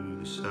through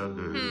the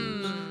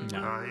suburbs.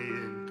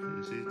 Crying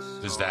 'cause it's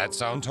Does that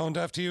sound tone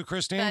deaf to you,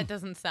 Christine? That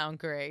doesn't sound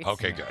great.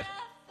 Okay, good.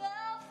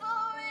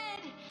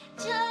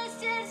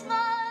 Just as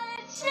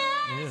much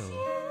as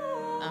you.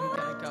 I'm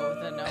going to go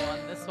with a no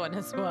on this one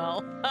as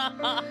well.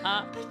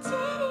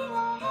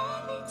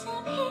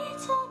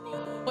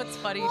 What's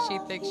funny, she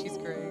thinks she's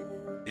great.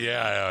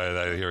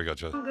 Yeah, here we go,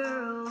 Joe.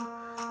 Girl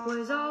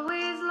was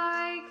always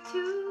like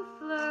to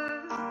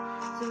flirt.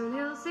 Soon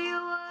he'll see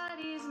what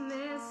he's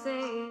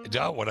missing.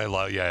 What I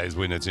love, is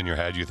when it's in your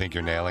head, you think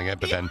you're nailing it,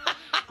 but then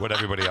what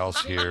everybody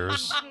else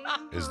hears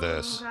is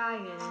this.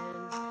 Crying,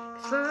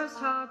 'cause first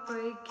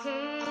heartbreak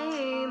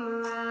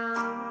came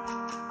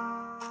around.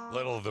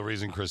 Little of the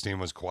reason Christine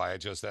was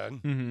quiet just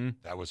then,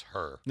 that was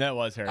her. That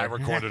was her. I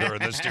recorded her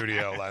in the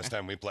studio last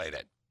time we played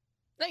it.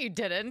 No, you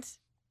didn't.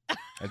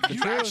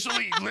 You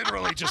actually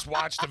literally just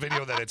watched the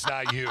video that it's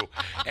not you,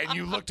 and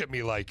you looked at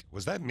me like,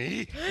 was that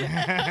me? Oh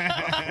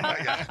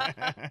my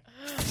God.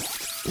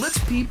 Let's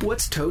peep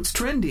what's totes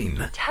trending.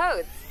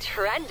 Toads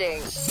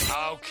trending.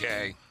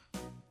 Okay.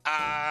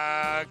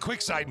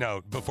 Quick side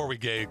note before we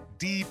get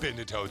deep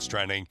into Toads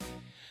trending.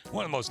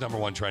 One of the most number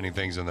one trending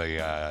things in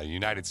the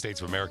United States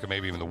of America,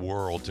 maybe even the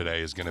world today,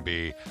 is going to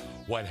be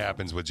what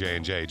happens with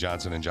J&J,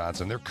 Johnson &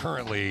 Johnson. They're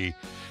currently,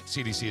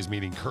 CDC is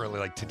meeting currently,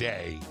 like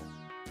today,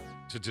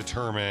 to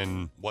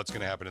determine what's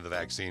going to happen to the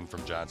vaccine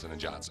from Johnson &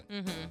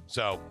 Johnson.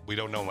 So we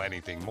don't know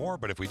anything more,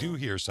 but if we do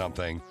hear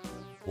something,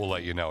 we'll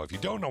let you know. If you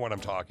don't know what I'm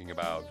talking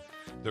about,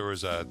 there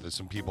was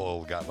some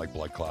people got like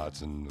blood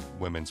clots, and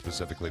women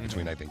specifically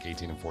between, I think,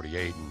 18 and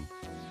 48. And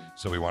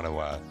so we want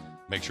to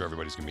make sure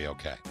everybody's going to be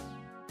okay.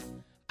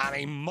 On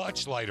a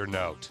much lighter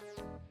note,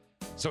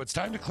 so it's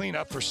time to clean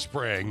up for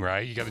spring,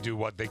 right? You got to do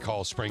what they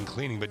call spring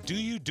cleaning, but do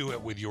you do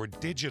it with your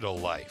digital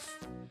life?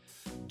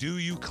 Do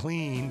you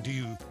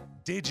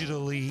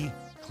digitally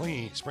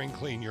spring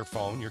clean your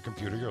phone, your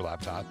computer, your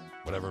laptop,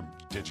 whatever,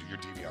 your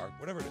DVR,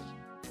 whatever it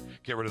is?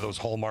 Get rid of those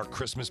Hallmark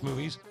Christmas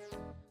movies,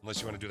 unless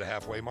you want to do the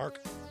halfway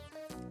mark.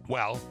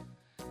 Well,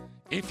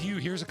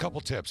 here's a couple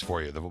tips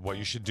for you, what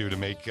you should do to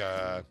make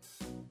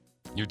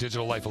your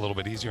digital life a little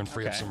bit easier and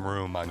free up some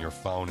room on your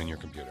phone and your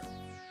computer.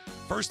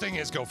 First thing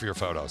is go for your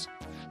photos.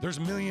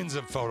 There's millions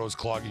of photos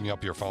clogging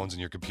up your phones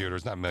and your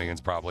computers. Not millions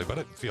probably, but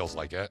it feels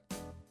like it.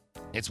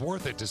 It's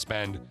worth it to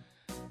spend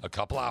a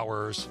couple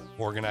hours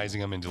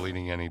organizing them and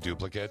deleting any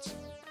duplicates.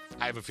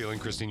 I have a feeling,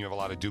 Christine, you have a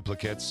lot of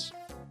duplicates.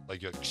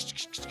 Like you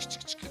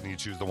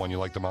choose the one you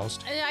like the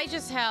most? I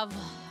just have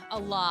a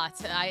lot.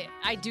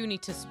 I do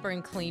need to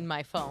spring clean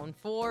my phone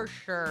for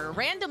sure.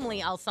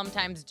 Randomly, I'll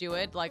sometimes do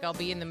it. Like I'll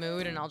be in the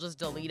mood and I'll just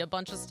delete a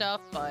bunch of stuff.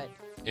 But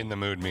In the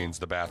mood means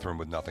the bathroom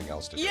with nothing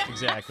else to do. Yeah.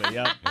 Exactly.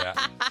 Yep.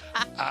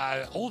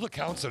 Yeah. Old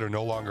accounts that are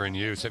no longer in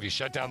use. Have you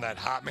shut down that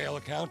Hotmail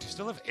account? You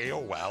still have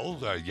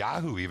AOL,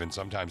 Yahoo even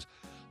sometimes.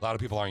 A lot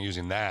of people aren't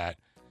using that.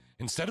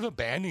 Instead of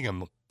abandoning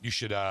them, you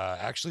should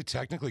actually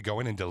technically go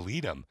in and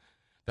delete them.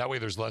 That way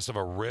there's less of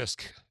a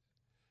risk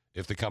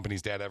if the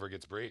company's data ever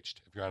gets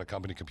breached, if you're on a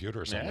company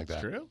computer or something like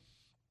that. That's true.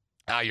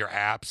 Your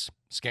apps,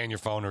 scan your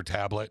phone or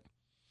tablet.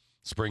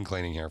 Spring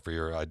cleaning here for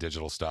your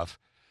digital stuff.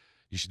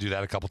 You should do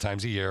that a couple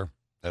times a year,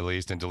 at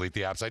least, and delete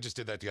the apps. I just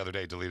did that the other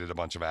day, deleted a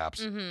bunch of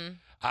apps.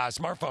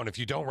 Smartphone, if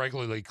you don't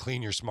regularly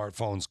clean your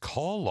smartphone's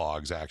call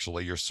logs,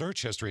 actually, your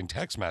search history and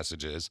text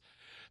messages,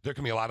 there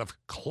can be a lot of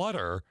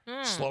clutter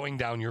slowing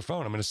down your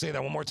phone. I'm going to say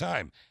that one more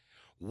time.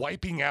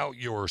 Wiping out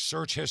your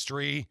search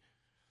history,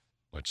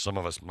 which some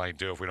of us might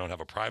do if we don't have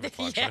a private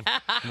function.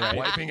 Right.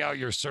 Wiping out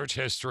your search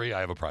history.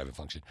 I have a private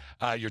function.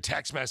 Your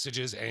text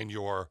messages and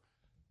your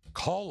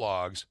call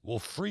logs will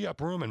free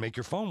up room and make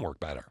your phone work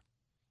better.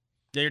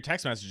 Yeah, your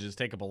text messages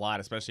take up a lot,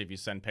 especially if you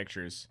send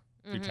pictures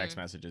through text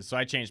messages. So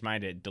I changed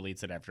mine to it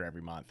deletes it after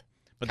every month.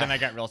 But then I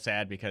got real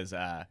sad because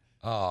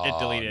it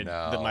deleted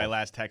my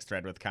last text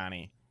thread with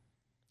Connie.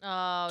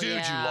 Oh, Dude,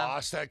 yeah. you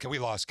lost that? We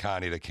lost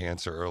Connie to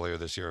cancer earlier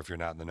this year, if you're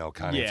not in the know.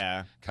 Connie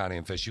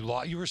and Fish.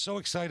 You were so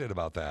excited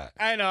about that.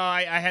 I know.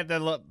 I had the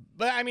look.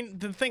 But, I mean,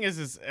 the thing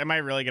is am I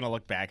really going to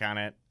look back on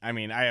it? I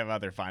mean, I have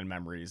other fond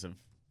memories of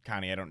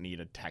Connie. I don't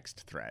need a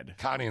text thread.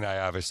 Connie and I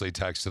obviously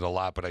texted a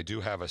lot, but I do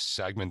have a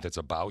segment that's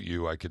about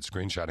you I could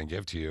screenshot and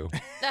give to you.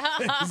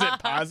 Is it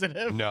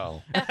positive?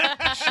 No.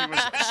 She was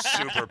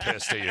super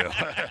pissed at you.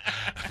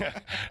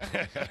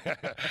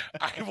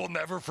 I will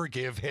never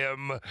forgive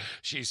him.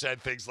 She said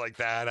things like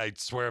that. I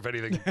swear if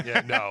anything,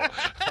 no,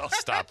 I'll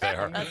stop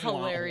there. That's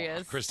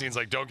hilarious. Christine's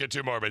like, don't get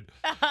too morbid.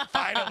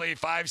 Finally,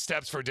 5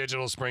 steps for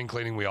digital spring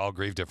cleaning. We all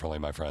grieve differently,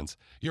 my friends.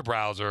 Your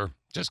browser,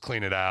 just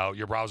clean it out.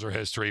 Your browser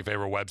history,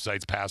 favorite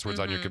websites, passwords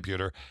on your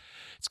computer.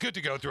 It's good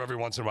to go through every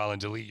once in a while and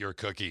delete your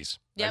cookies.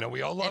 Yep, I know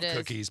we all love it is.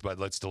 cookies, but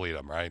let's delete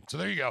them, right? So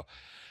there you go.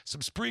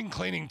 Some spring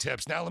cleaning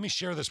tips. Now, let me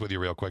share this with you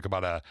real quick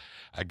about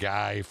a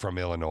guy from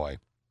Illinois.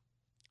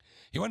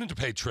 He wanted to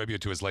pay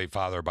tribute to his late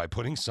father by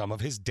putting some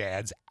of his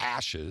dad's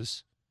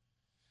ashes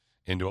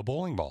into a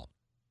bowling ball.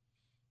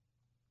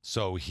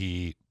 So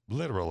he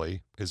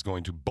literally is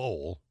going to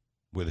bowl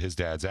with his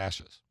dad's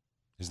ashes.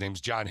 His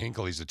name's John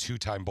Hinkle. He's a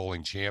 2-time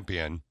bowling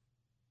champion.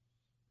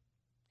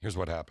 Here's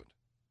what happened.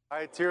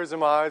 I had tears in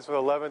my eyes for the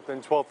 11th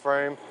and 12th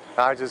frame.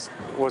 I just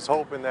was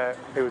hoping that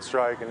it would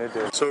strike, and it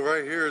did. So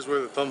right here is where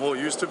the thumb hole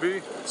used to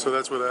be, so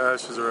that's where the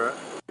ashes are at.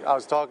 I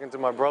was talking to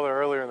my brother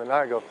earlier in the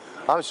night. I go,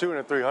 I'm shooting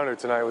at 300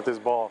 tonight with this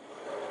ball.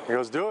 He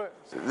goes, do it.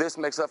 This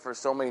makes up for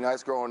so many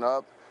nights growing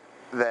up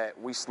that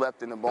we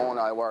slept in the bowling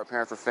alley while our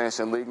parents were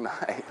finishing league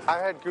night. I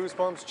had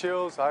goosebumps,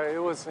 chills. He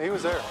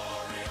was there.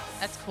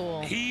 That's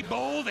cool. He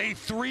bowled a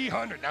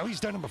 300. Now, he's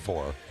done it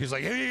before. He's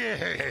like,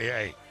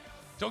 hey.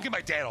 Don't give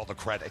my dad all the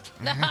credit.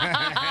 You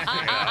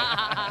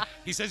know?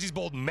 He says he's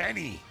bowled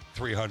many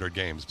 300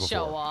 games before.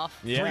 Show off.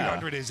 Yeah.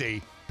 300 is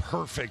a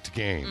perfect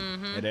game.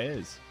 Mm-hmm. It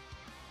is.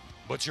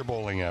 What's your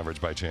bowling average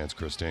by chance,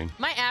 Christine?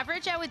 My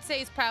average, I would say,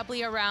 is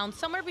probably around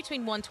somewhere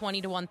between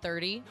 120 to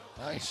 130.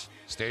 Nice.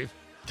 Steve?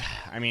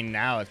 I mean,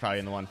 now it's probably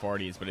in the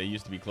 140s, but it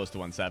used to be close to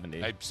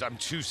 170. I'm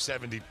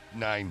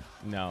 279.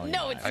 No,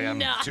 it's I am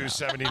not.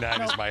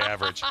 279 is my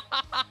average.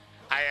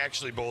 I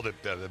actually bowled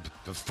at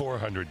the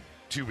 400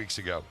 2 weeks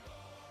ago.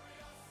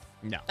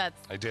 No.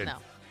 I did. No.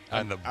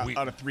 On the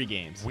out of 3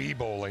 games. Wii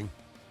bowling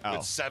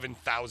with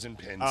 7,000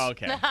 pins. Oh,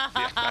 okay. Yeah,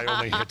 I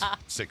only hit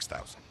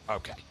 6,000.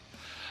 Okay.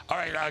 All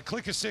right,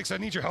 click a 6. I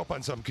need your help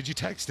on something. Could you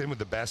text in with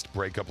the best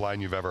breakup line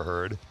you've ever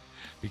heard?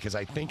 Because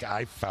I think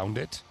I found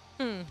it.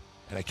 And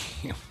I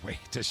can't wait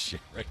to share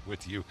it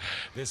with you.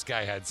 This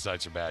guy had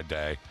such a bad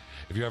day.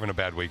 If you're having a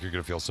bad week, you're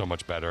going to feel so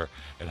much better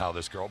at how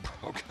this girl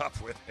broke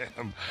up with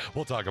him.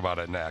 We'll talk about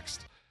it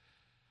next.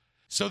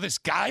 So this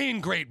guy in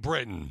Great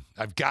Britain,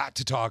 I've got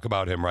to talk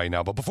about him right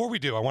now. But before we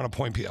do, I want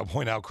to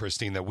point out,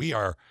 Christine, that we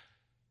are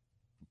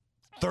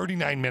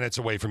 39 minutes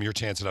away from your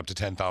chance at up to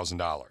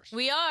 $10,000.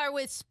 We are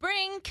with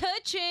Spring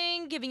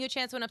Coaching, giving you a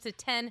chance to win up to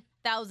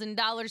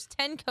 $10,000,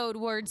 10 code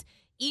words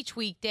each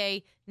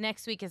weekday.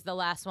 Next week is the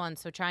last one,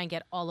 so try and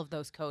get all of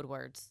those code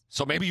words.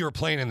 So maybe you're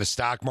playing in the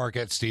stock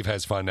market. Steve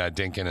has fun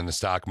dinking in the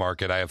stock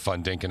market. I have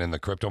fun dinking in the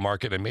crypto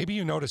market. And maybe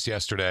you noticed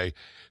yesterday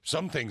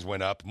some things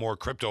went up. More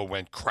crypto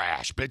went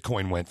crash.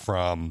 Bitcoin went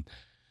from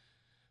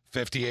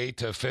 58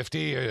 to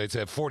 50. It's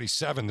at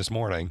 47 this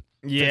morning.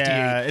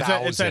 Yeah,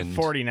 it's at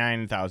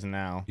 49,000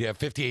 now. Yeah,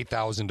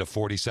 58,000 to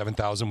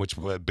 47,000, which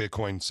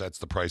Bitcoin sets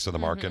the price of the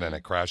market and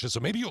it crashes. So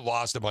maybe you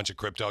lost a bunch of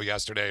crypto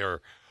yesterday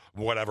or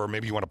whatever.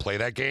 Maybe you want to play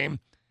that game.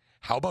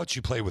 How about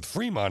you play with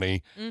free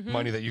money,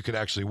 money that you could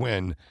actually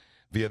win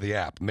via the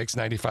app? Mix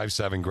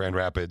 95.7 Grand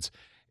Rapids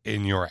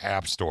in your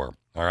app store,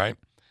 all right?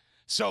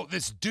 So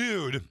this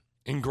dude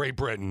in Great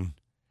Britain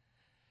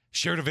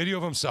shared a video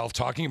of himself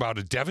talking about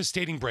a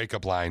devastating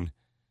breakup line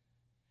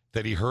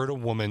that he heard a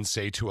woman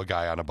say to a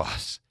guy on a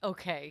bus.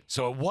 Okay.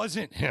 So it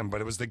wasn't him,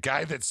 but it was the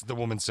guy that's the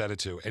woman said it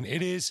to. And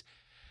it is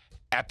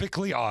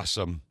epically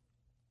awesome,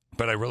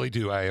 but I really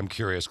do. I am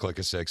curious, Click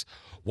a 6.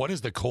 What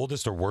is the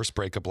coldest or worst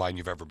breakup line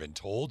you've ever been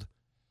told?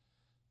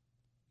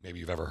 Maybe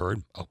you've ever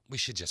heard? Oh, we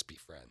should just be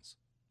friends.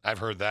 I've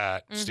heard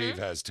that. Mm-hmm. Steve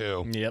has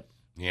too. Yep.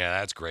 Yeah,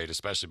 that's great,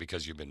 especially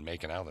because you've been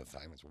making out all the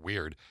time. It's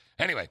weird.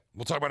 Anyway,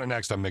 we'll talk about it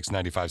next on Mix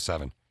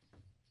 95.7.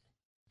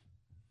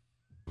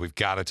 We've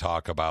got to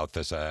talk about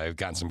this. I've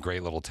gotten some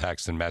great little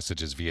texts and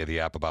messages via the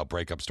app about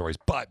breakup stories.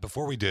 But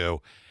before we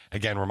do,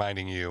 again,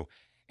 reminding you,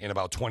 in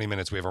about 20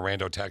 minutes, we have a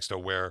rando texto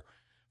where,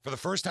 for the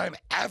first time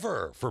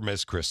ever for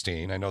Miss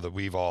Christine, I know that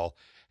we've all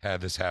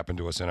had this happen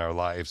to us in our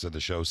lives of the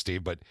show,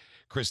 Steve, but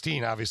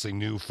Christine, obviously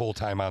new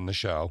full-time on the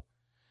show.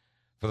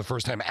 For the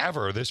first time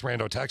ever, this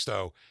rando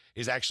texto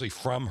is actually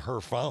from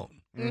her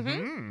phone.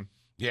 Mm-hmm.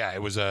 Yeah,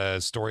 it was a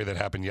story that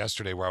happened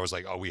yesterday where I was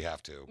like, oh, we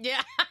have to.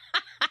 Yeah.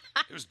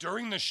 It was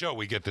during the show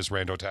we get this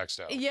rando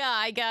texto. Yeah,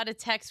 I got a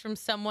text from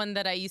someone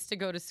that I used to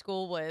go to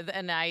school with,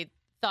 and I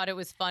thought it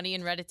was funny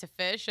and read it to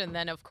Fish, and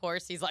then, of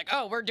course, he's like,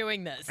 oh, we're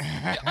doing this.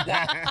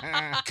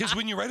 Because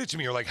when you read it to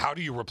me, you're like, how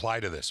do you reply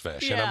to this,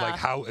 Fish? Yeah. And I'm like,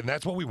 how? And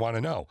that's what we want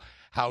to know.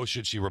 How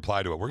should she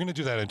reply to it? We're going to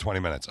do that in 20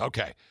 minutes.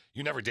 Okay.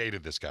 You never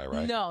dated this guy,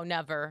 right? No,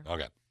 never.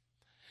 Okay.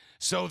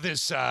 So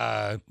this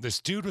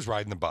dude was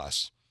riding the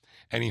bus,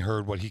 and he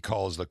heard what he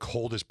calls the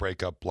coldest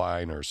breakup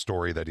line or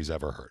story that he's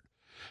ever heard.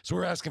 So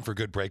we're asking for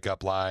good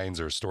breakup lines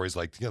or stories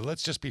like,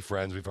 let's just be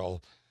friends. We've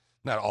all,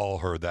 not all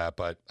heard that,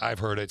 but I've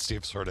heard it.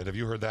 Steve's heard it. Have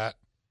you heard that?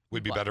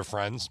 We'd be better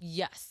friends?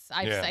 Yes.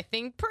 Yeah. I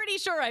think pretty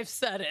sure I've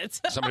said it.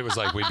 Somebody was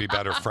like, we'd be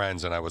better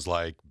friends. And I was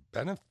like,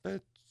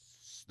 benefits?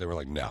 They were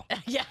like, no.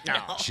 Yeah,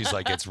 no. She's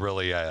like, it's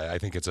really, I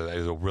think it's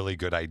a really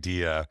good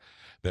idea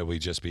that we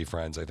just be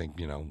friends. I think,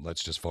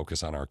 let's just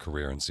focus on our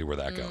career and see where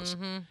that goes.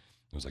 Mm-hmm.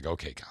 I was like,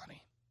 okay,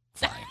 Connie,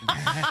 fine.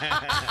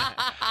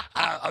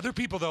 Other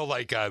people, though,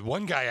 like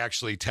one guy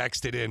actually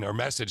texted in or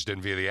messaged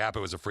in via the app.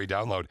 It was a free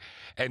download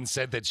and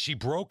said that she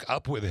broke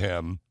up with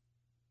him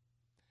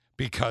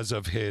because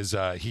of his,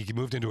 he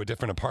moved into a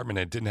different apartment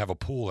and it didn't have a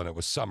pool and it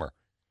was summer.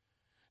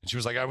 And she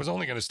was like, I was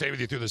only going to stay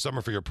with you through the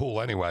summer for your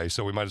pool anyway,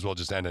 so we might as well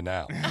just end it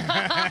now.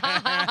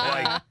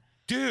 Like,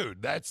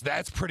 dude,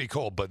 that's pretty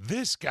cool. But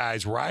this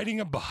guy's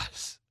riding a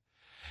bus,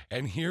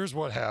 and here's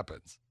what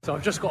happens. So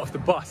I've just got off the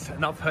bus,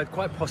 and I've heard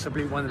quite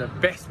possibly one of the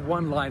best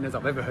one-liners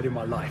I've ever heard in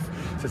my life.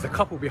 So there's a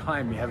couple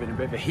behind me having a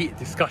bit of a heated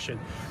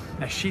discussion.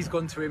 Now she's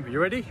gone to him, you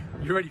ready?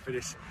 You ready for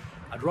this?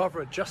 I'd rather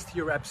adjust to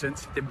your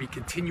absence than be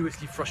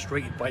continuously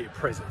frustrated by your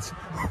presence.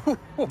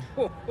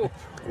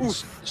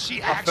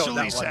 She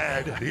actually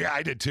said, yeah,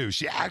 I did too.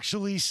 She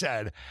actually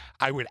said,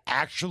 I would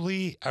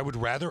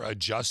rather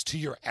adjust to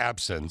your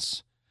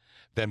absence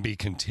than be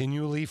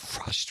continually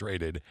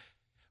frustrated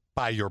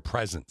by your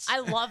presence. I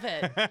love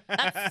it.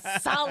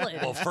 That's solid.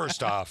 Well,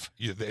 first off,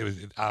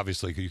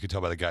 obviously you could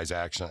tell by the guy's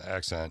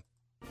accent.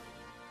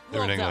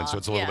 They're in England, so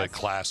it's a little bit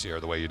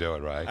classier the way you do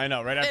it, right? I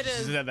know. Right after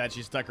she said that,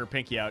 she stuck her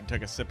pinky out and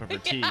took a sip of her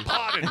tea.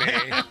 Pardon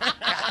me.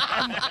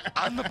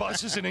 On the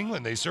buses in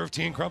England, they serve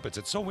tea and crumpets.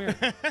 It's so weird.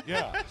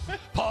 Yeah.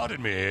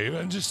 Pardon me.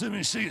 And just let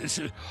me see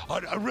this.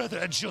 I'd rather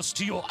adjust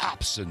to your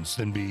absence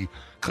than be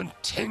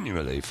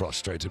continually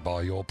frustrated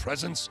by your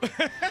presence.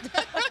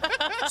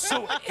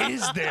 So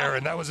is there,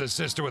 and that was a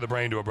sister with a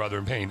brain to a brother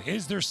in pain,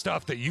 is there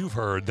stuff that you've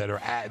heard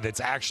that's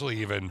actually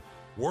even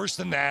worse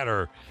than that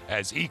or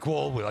as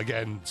equal? Well,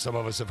 again, some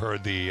of us have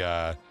heard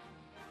the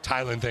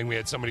Thailand thing. We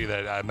had somebody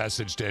that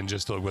messaged in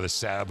just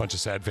with a bunch of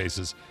sad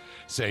faces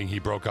saying he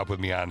broke up with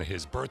me on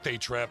his birthday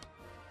trip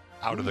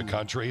out of the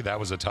country. That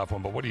was a tough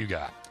one, but what do you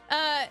got?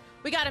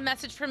 We got a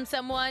message from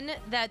someone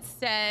that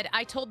said,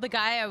 I told the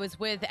guy I was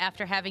with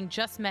after having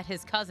just met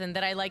his cousin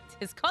that I liked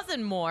his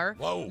cousin more.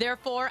 Whoa.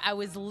 Therefore, I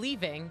was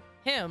leaving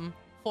him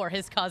for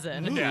his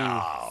cousin.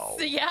 No.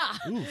 So, yeah.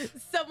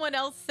 Someone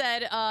else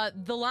said,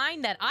 the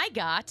line that I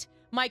got,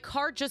 my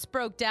car just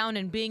broke down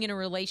and being in a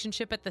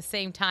relationship at the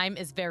same time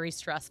is very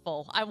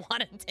stressful. I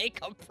want to take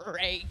a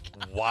break.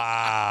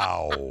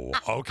 Wow.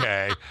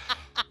 Okay.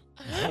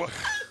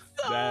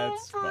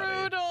 That's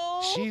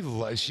brutal.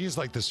 Funny. She's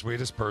like the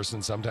sweetest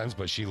person sometimes,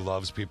 but she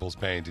loves people's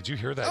pain. Did you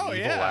hear that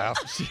evil laugh?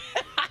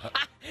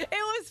 It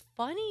was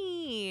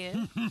funny.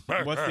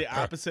 What's the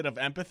opposite of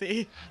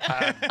empathy?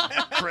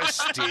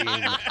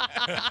 Christine.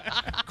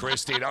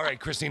 Christine. All right,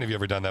 Christine, have you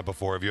ever done that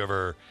before? Have you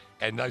ever...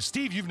 And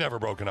Steve, you've never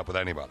broken up with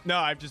anybody. No,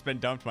 I've just been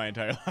dumped my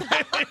entire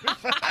life.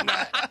 Am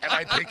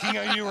I picking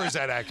on you, or is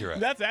that accurate?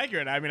 That's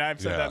accurate. I mean,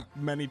 I've said that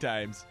many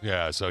times.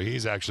 Yeah, so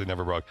he's actually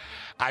never broke.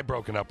 I've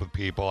broken up with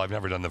people. I've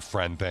never done the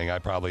friend thing. I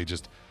probably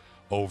just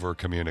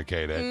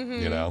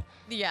over-communicated, you know?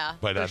 Yeah,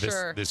 But for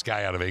sure. this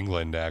guy out of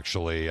England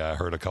actually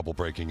heard a couple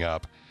breaking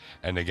up.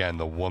 And again,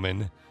 the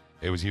woman,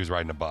 he was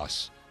riding a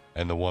bus.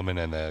 And the woman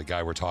and the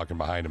guy were talking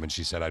behind him, and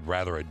she said, I'd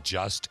rather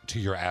adjust to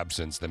your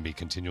absence than be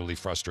continually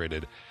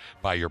frustrated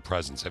by your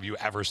presence. Have you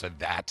ever said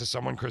that to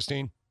someone,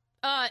 Christine?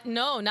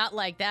 No, not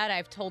like that.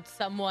 I've told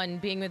someone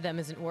being with them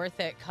isn't worth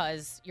it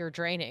because you're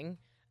draining.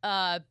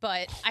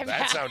 But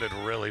that sounded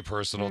really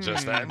personal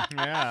just then.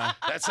 Yeah.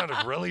 That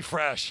sounded really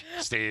fresh,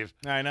 Steve.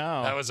 I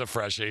know. That was a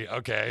freshie.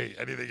 Okay.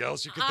 Anything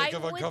else you can think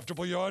of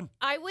uncomfortable yawn?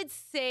 I would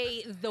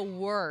say the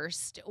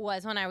worst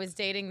was when I was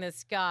dating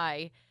this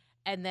guy,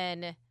 and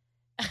then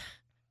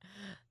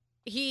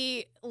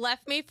he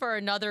left me for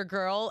another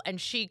girl, and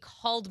she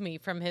called me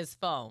from his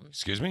phone.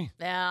 Excuse me?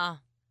 Yeah.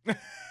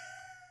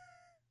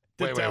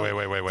 Wait.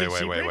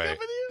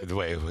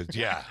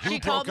 Yeah. She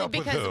called me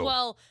because,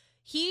 well,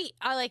 he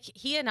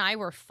and I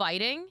were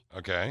fighting.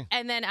 Okay.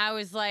 And then I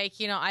was like,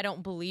 I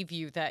don't believe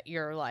you that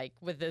you're like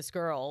with this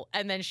girl.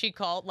 And then she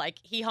called, like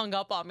he hung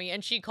up on me,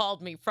 and she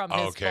called me from his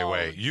phone. Okay,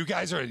 wait. You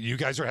guys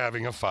are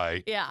having a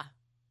fight. Yeah.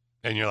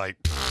 And you're like,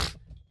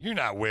 you're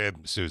not with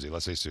Susie.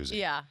 Let's say Susie.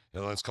 Yeah.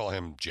 And let's call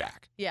him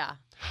Jack. Yeah.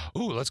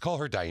 Ooh, let's call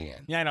her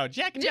Diane. Yeah, I know.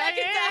 Jack and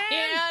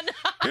Diane.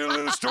 Here's a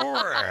little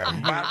story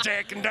about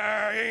Jack and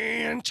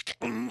Diane.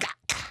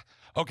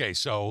 Okay,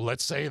 so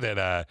let's say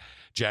that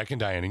Jack and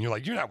Diane, and you're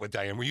like, you're not with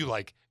Diane. Were you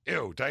like,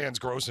 ew, Diane's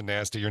gross and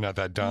nasty, you're not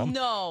that dumb?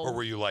 No. Or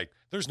were you like,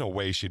 there's no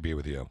way she'd be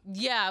with you?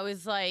 Yeah, I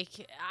was like,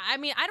 I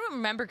don't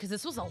remember because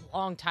this was a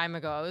long time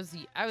ago.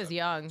 I was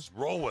young. Just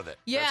roll with it.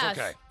 Yeah. That's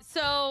okay.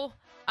 So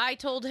I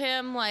told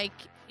him, like,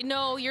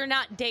 no, you're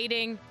not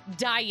dating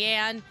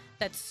Diane.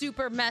 That's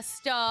super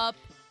messed up.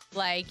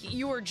 Like,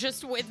 you were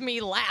just with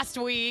me last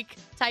week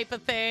type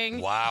of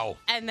thing. Wow.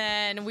 And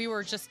then we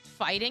were just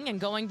fighting and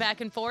going back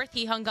and forth.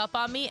 He hung up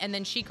on me, and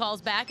then she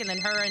calls back, and then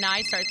her and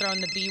I start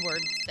throwing the B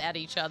words at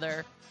each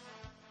other.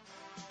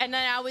 And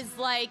then I was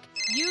like,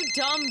 you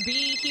dumb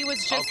B, he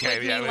was just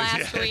with me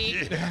last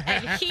week.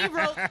 And he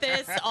wrote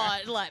this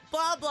on, like,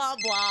 blah, blah,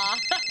 blah.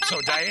 So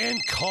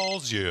Diane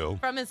calls you.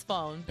 From his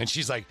phone. And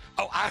she's like,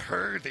 oh, I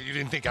heard that you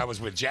didn't think I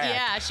was with Jack.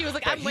 Yeah, she was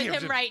like, But I'm with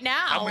him right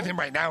now. I'm with him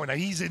right now, and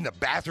he's in the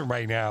bathroom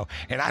right now,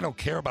 and I don't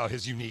care about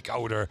his unique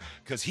odor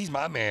because he's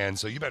my man,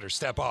 so you better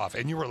step off.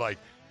 And you were like,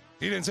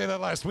 he didn't say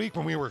that last week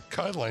when we were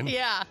cuddling.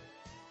 Yeah.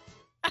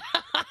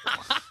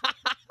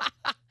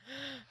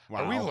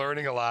 Wow. Are we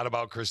learning a lot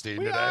about Christine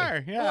today?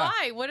 Are, yeah.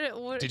 Why?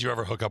 What? Did you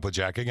ever hook up with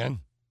Jack again?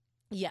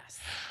 Yes.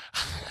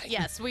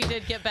 Yes, we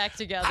did get back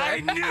together. I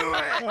knew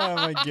it. Oh,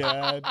 my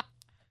God.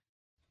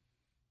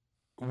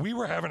 We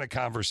were having a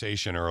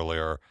conversation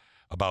earlier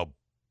about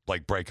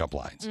like breakup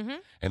lines. Mm-hmm.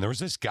 And there was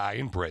this guy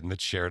in Britain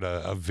that shared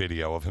a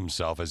video of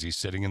himself as he's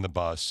sitting in the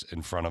bus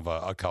in front of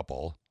a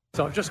couple.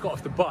 So I've just got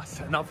off the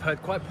bus, and I've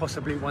heard quite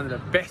possibly one of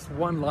the best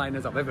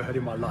one-liners I've ever heard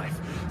in my life.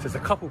 So there's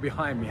a couple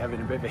behind me having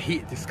a bit of a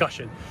heated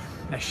discussion.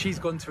 Now she's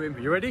gone to him.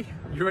 You ready?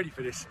 You ready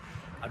for this?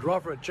 I'd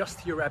rather adjust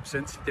to your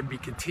absence than be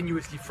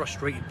continuously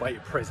frustrated by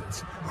your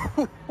presence.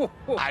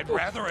 I'd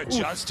rather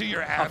adjust to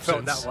your absence I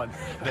felt that one.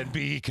 than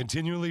be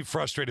continually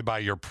frustrated by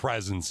your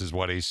presence, is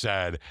what he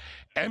said.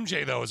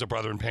 MJ, though, is a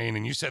brother in pain,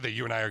 and you said that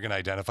you and I are going to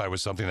identify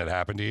with something that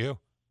happened to you?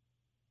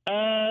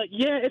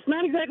 Yeah, it's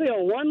not exactly a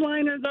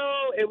one-liner,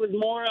 though. It was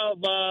more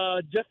of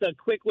just a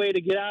quick way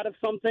to get out of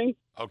something.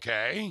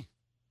 Okay.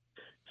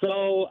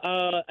 So,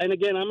 and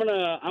again, I'm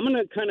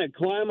gonna kind of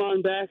climb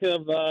on back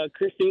of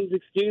Christine's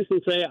excuse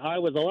and say I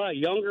was a lot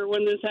younger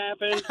when this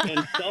happened,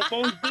 and cell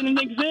phones didn't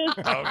exist.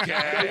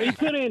 Okay. So we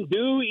couldn't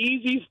do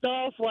easy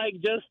stuff like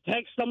just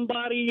text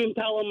somebody and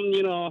tell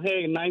them,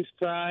 hey, nice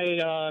try,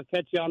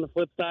 catch you on the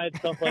flip side,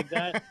 stuff like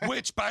that.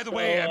 Which, by the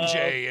way,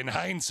 MJ, in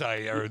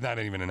hindsight, or not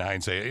even in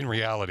hindsight, in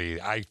reality,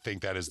 I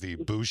think that is the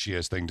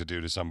bushiest thing to do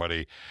to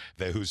somebody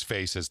whose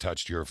face has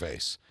touched your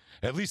face.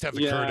 At least have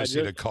the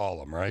courtesy to call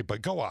them, right?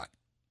 But go on.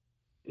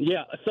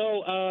 Yeah.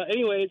 So,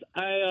 anyways,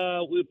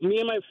 me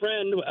and my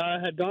friend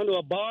had gone to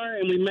a bar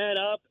and we met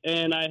up,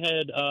 and I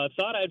had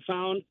thought I'd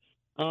found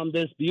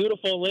this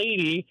beautiful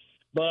lady,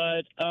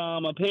 but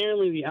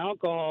apparently the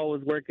alcohol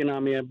was working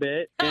on me a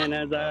bit. And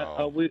as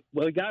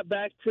we got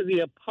back to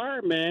the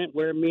apartment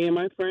where me and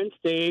my friend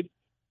stayed,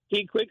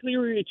 he quickly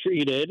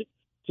retreated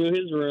to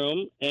his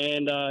room,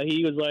 and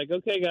he was like,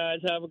 okay, guys,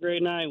 have a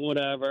great night,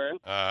 whatever.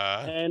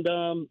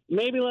 And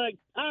maybe like,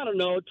 I don't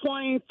know,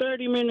 20,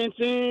 30 minutes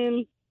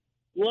in,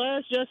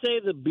 let's just say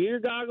the beer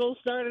goggles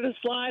started to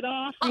slide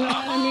off. You know what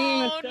I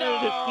mean? I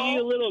started to see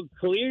a little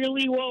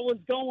clearly what was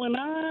going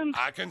on.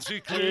 I can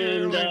see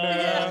clearly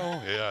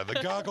now. Yeah, the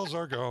goggles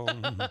are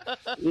gone.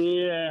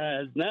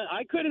 Yeah,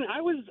 I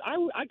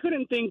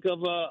couldn't think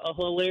of a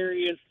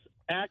hilarious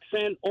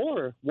accent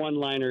or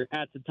one-liner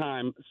at the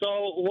time.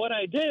 So what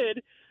I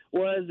did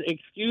was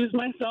excuse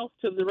myself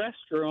to the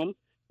restroom,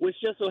 which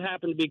just so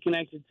happened to be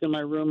connected to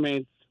my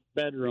roommate's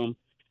bedroom.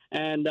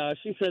 And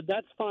she said,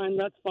 that's fine,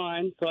 that's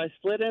fine. So I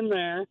slid in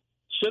there,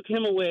 shook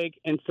him awake,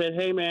 and said,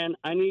 hey, man,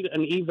 I need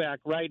an evac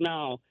right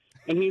now.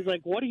 And he's like,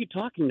 what are you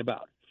talking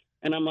about?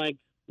 And I'm like,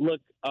 look,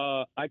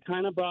 I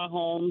kind of brought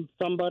home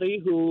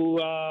somebody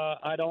who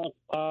I don't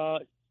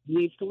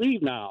needs to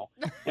leave now.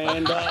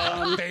 And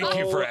Thank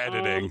you for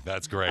editing.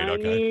 That's great.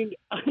 Okay.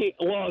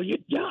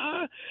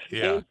 Yeah.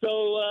 And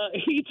so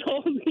he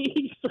told me,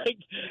 he's like,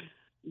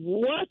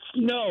 what?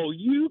 No,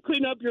 you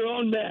clean up your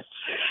own mess.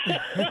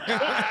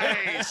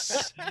 Nice.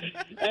 Nice.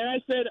 And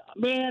I said,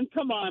 man,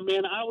 come on,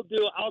 man. I'll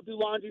do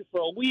laundry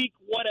for a week,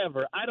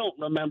 whatever. I don't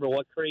remember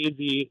what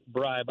crazy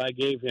bribe I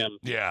gave him.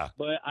 Yeah.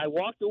 But I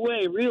walked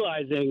away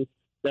realizing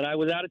that I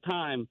was out of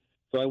time.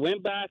 So I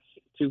went back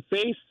to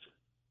face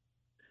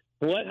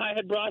what I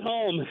had brought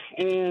home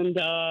and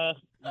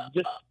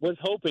just was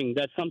hoping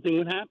that something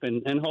would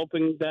happen and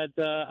hoping that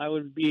I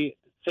would be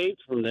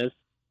saved from this.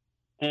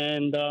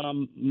 And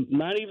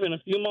not even a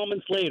few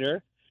moments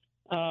later,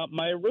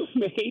 my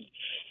roommate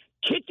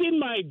kicked in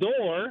my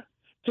door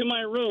to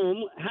my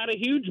room, had a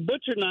huge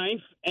butcher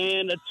knife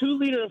and a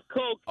 2-liter of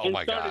Coke, and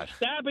started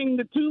stabbing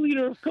the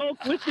 2-liter of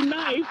Coke with the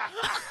knife,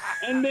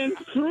 and then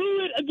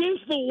threw it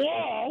against the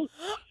wall.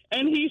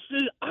 And he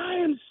said, I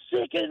am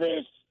sick of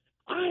this.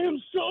 I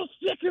am so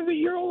sick of it.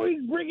 You're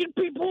always bringing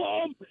people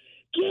home.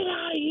 Get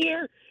out of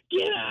here.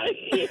 Get out of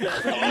here.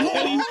 And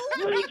he's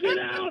freaking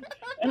out.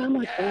 And I'm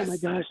like, oh, my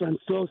gosh, I'm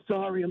so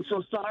sorry. I'm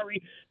so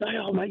sorry.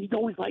 Oh, my, he's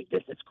always like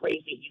this. It's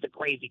crazy. He's a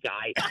crazy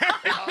guy.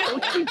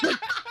 She's like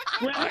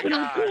grabbing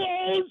her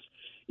clothes,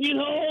 you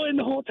know, and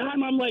the whole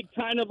time I'm like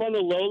kind of on the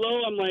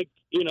low. I'm like,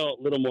 you know,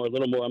 a little more.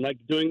 I'm like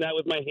doing that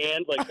with my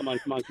hand. Like, come on.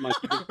 Keep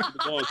it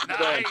going.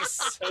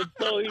 Nice. And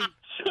so he's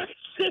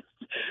just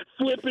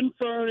flipping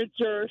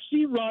furniture.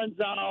 She runs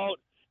out.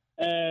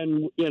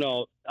 And, you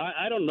know,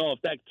 I don't know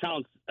if that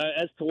counts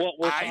as to what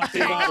we're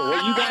talking about or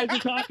what you guys are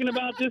talking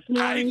about this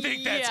morning. I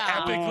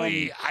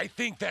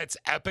think that's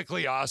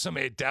epically awesome.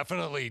 It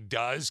definitely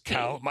does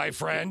count, my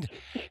friend.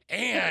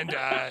 And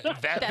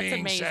that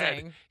being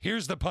said,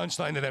 here's the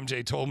punchline that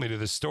MJ told me to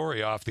the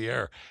story off the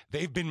air.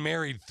 They've been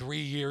married 3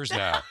 years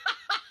now.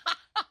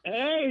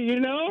 Hey,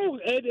 you know,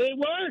 it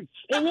works.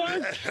 It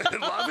works.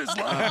 Love is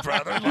love,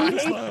 brother. Love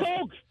is love.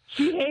 Coke.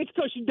 She hates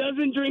Coke. She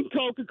doesn't drink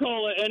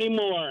Coca-Cola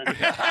anymore. None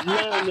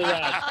of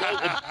that.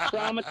 It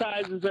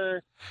traumatizes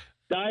her.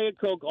 Diet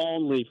Coke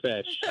only,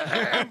 fish.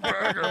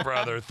 Hamburger,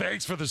 brother.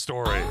 Thanks for the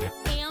story.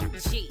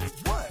 OMG.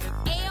 What?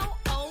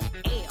 LOL.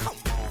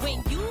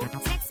 When you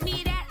text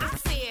me that, I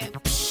said,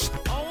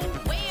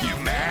 oh, well.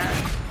 You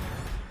mad?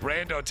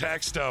 Rando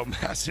texto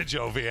message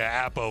via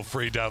Apple.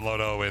 Free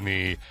download in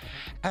the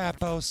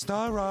Apple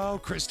Store.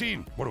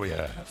 Christine, what do we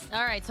have?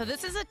 All right, so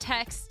this is a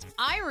text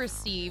I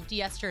received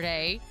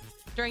yesterday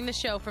during the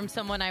show from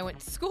someone I went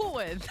to school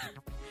with.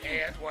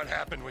 And what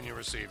happened when you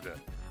received it?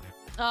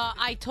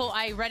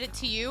 I read it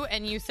to you,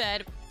 and you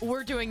said,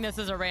 we're doing this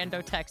as a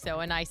rando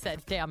texto, and I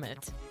said, damn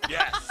it.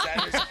 Yes,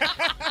 that is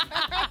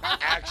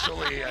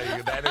actually,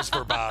 that is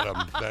verbatim.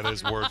 That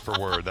is word for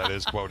word. That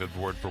is quoted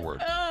word for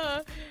word.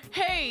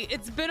 Hey,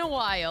 it's been a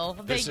while.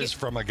 This is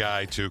from a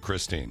guy to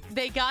Christine.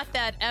 They got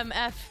that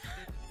MF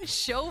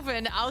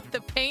Chauvin out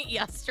the paint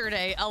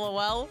yesterday,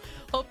 LOL.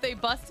 Hope they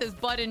bust his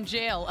butt in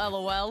jail,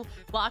 LOL.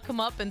 Lock him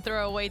up and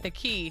throw away the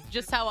key.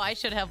 Just how I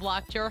should have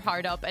locked your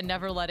heart up and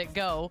never let it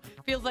go.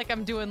 Feels like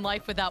I'm doing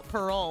life without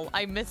parole.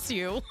 I miss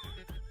you.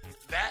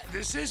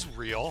 This is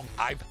real.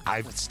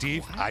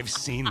 Steve, I've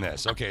seen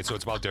this. Okay, so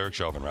it's about Derek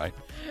Chauvin, right?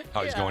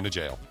 How he's going to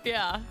jail.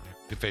 Yeah.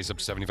 He faced up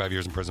to 75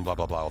 years in prison, blah,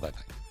 blah, blah, all that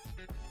thing.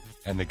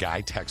 And the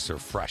guy texts her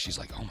fresh. He's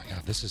like, oh my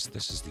God, this is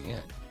the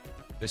end.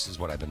 This is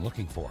what I've been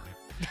looking for.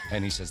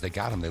 And he says they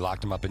got him. They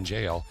locked him up in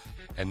jail.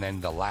 And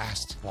then the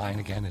last line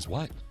again is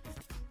what?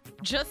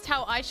 Just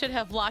how I should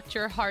have locked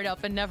your heart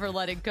up and never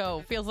let it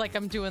go. Feels like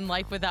I'm doing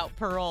life without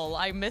parole.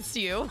 I miss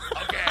you.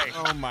 Okay.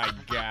 Oh, my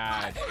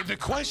God. The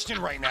question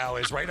right now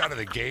is right out of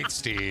the gate,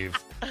 Steve.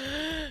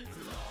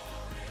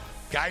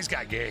 Guy's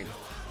got game.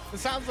 It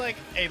sounds like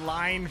a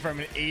line from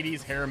an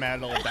 80s hair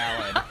metal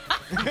ballad.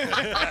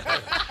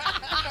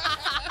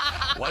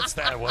 What's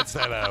that?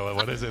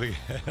 What is it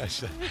again?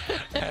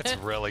 That's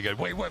really good.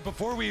 Wait,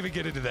 before we even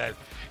get into that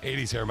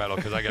 80s hair metal,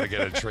 because I got to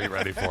get a treat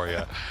ready for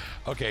you.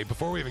 Okay,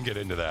 before we even get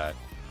into that,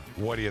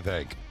 what do you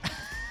think?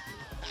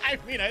 I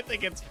mean, I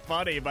think it's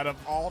funny, but of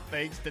all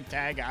things to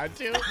tag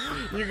onto,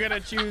 you're going to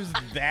choose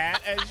that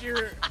as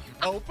your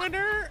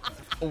opener?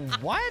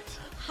 What?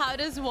 How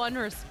does one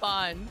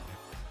respond?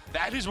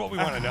 That is what we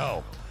want to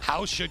know.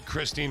 How should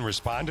Christine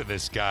respond to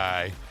this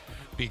guy?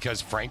 Because,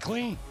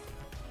 frankly,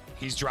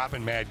 he's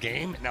dropping mad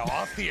game. Now,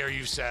 off the air,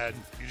 you said,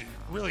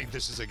 really,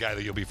 this is a guy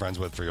that you'll be friends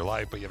with for your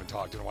life, but you haven't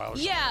talked in a while or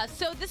Yeah,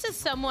 so this is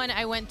someone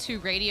I went to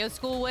radio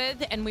school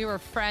with, and we were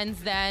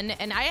friends then,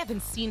 and I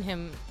haven't seen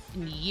him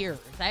in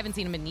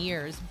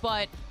years.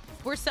 But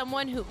we're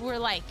someone who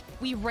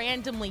we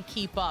randomly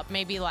keep up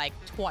maybe like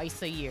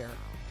twice a year,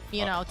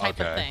 type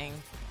of thing.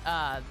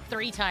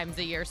 3 times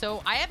a year.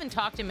 So I haven't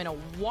talked to him in a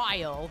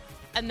while.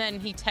 And then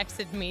he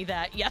texted me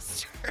that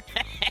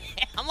yesterday.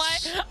 I'm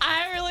like,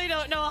 I really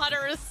don't know how to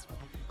respond.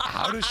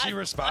 How does she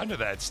respond to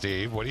that,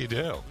 Steve? What do you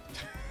do?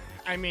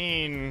 I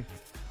mean,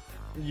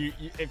 you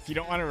if you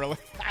don't want to really,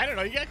 I don't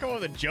know. You got to come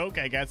up with a joke,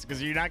 I guess,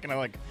 because you're not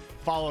going to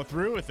follow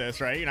through with this,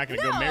 right? You're not going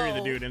to go marry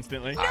the dude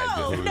instantly.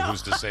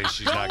 Who's to say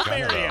she's not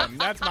going to? Marry him.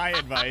 That's my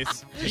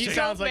advice. He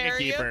sounds like a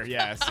keeper.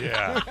 Yes.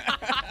 Yeah.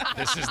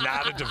 This is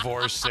not a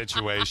divorce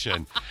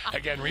situation.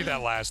 Again, read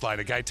that last line.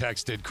 A guy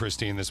texted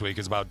Christine this week.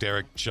 It's about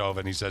Derek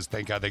Chauvin. He says,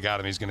 thank God they got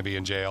him. He's going to be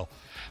in jail.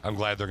 I'm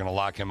glad they're going to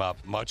lock him up.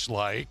 Much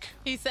like...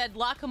 He said,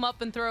 lock him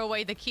up and throw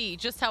away the key.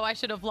 Just how I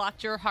should have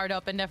locked your heart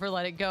up and never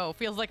let it go.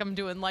 Feels like I'm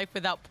doing life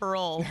without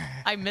parole.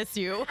 I miss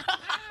you.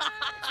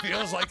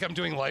 Feels like I'm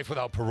doing life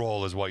without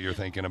parole is what you're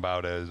thinking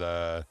about as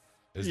the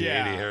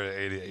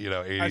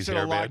 80s I should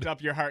have hairband. locked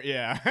up your heart.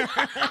 Yeah.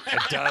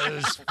 It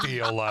does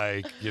feel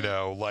like,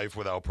 life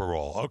without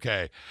parole.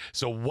 Okay.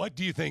 So what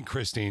do you think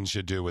Christine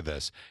should do with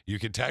this? You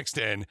can text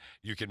in.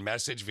 You can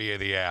message via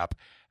the app.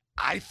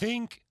 I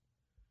think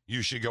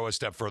you should go a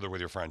step further with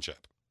your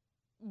friendship.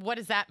 What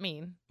does that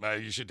mean?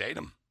 You should date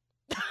him.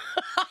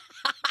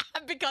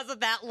 Because of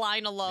that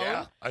line alone?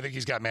 Yeah. I think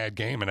he's got mad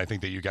game, and I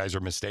think that you guys are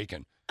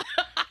mistaken.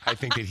 I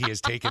think that he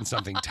has taken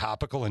something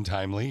topical and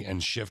timely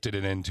and shifted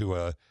it into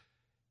a,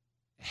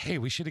 hey,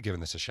 we should have given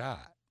this a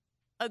shot.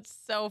 That's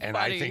so funny. And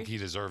I think he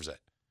deserves it.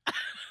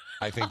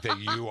 I think that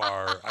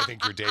I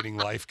think your dating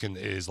life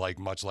is like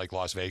much like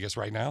Las Vegas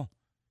right now.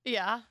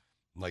 Yeah.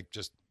 Like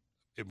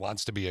it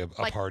wants to be a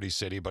party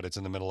city, but it's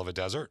in the middle of a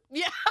desert.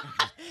 Yeah.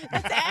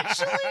 That's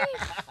actually...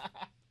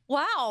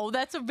 Wow,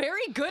 that's a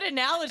very good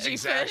analogy,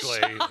 Exactly.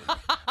 Fish.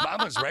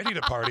 Mama's ready to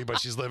party, but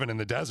she's living in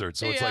the desert.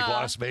 So it's like Yeah.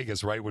 Las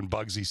Vegas right when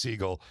Bugsy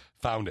Siegel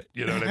found it.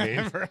 You know what I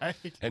mean? Right.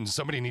 And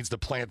somebody needs to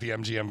plant the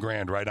MGM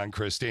Grand right on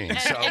Christine.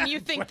 And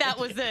you think that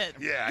was it?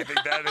 Yeah, I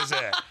think that is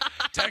it.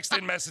 Text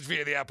in message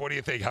via the app. What do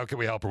you think? How can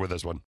we help her with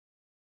this one?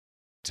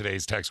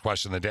 Today's text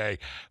question of the day.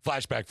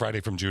 Flashback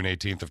Friday from June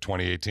 18th of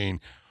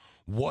 2018.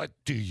 What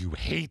do you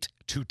hate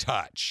to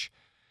touch?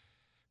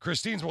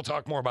 Christine's we'll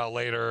talk more about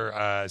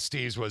later.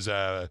 Steve's was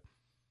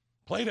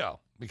Play-Doh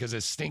because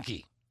it's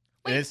stinky.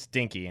 It is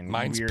stinky and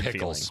mine's weird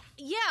pickles.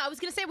 Yeah, I was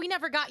going to say we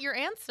never got your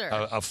answer.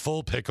 A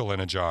full pickle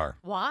in a jar.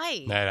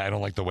 Why? I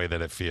don't like the way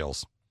that it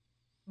feels.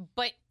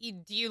 But do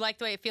you like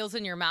the way it feels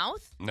in your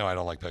mouth? No, I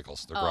don't like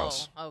pickles. They're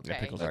gross. Okay. Yeah,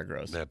 pickles are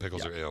gross. Yeah,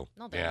 pickles are ew.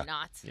 No, they're Yeah.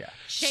 not. Yeah.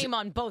 Shame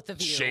on both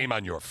of you. Shame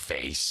on your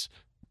face.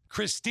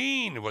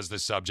 Christine was the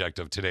subject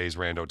of today's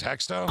Rando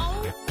Texto.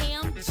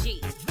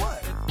 OMG.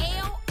 What?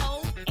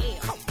 LOL.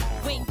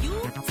 When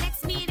you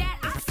text me that,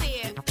 I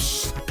said,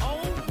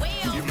 oh,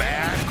 well. You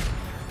mad?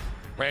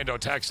 Rando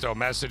Texto,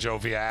 message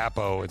via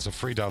Appo. It's a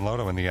free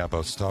download in the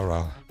Appo Store.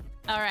 All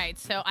right,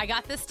 so I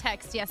got this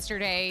text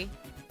yesterday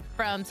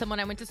from someone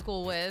I went to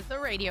school with, a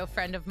radio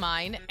friend of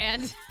mine,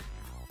 and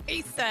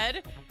he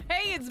said,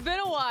 hey, it's been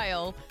a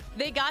while.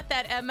 They got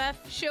that MF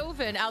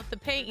Chauvin out the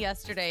paint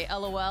yesterday,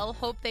 LOL.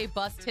 Hope they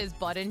bust his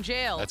butt in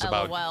jail, That's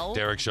LOL. about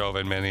Derek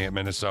Chauvin,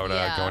 Minnesota,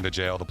 Yeah. going to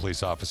jail, the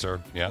police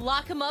officer. Yeah.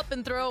 Lock him up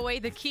and throw away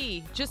the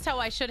key. Just how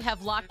I should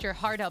have locked your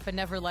heart up and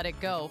never let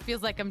it go.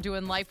 Feels like I'm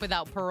doing life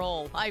without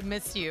parole. I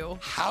miss you.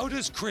 How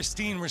does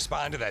Christine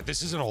respond to that?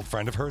 This is an old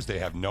friend of hers. They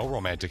have no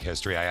romantic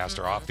history. I asked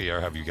her off the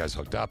air, have you guys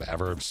hooked up?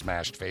 Ever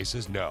smashed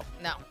faces? No.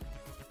 No.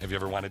 Have you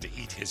ever wanted to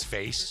eat his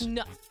face?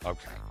 No.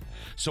 Okay.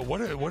 So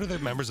what are the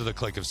members of the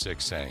Clique of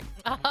Six saying?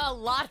 A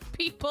lot of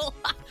people.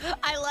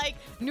 I like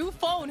new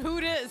phone.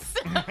 Who dis?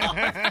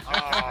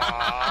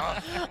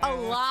 A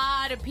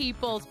lot of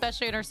people,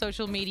 especially on our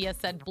social media,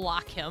 said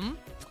block him.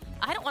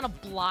 I don't want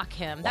to block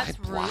him. That's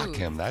Why block rude.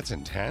 him? That's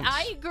intense.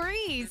 I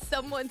agree.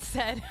 Someone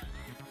said,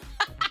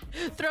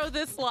 throw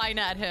this line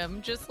at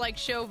him. Just like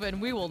Chauvin,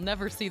 we will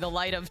never see the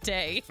light of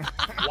day.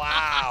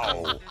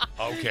 Wow.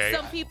 Okay.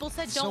 Some people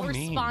said So don't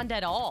mean. respond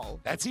at all.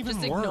 That's even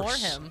Just worse. ignore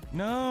him.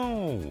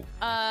 No.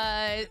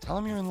 Tell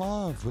him you're in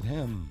love with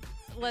him.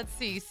 Let's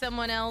see.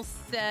 Someone else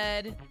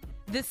said,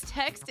 this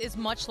text is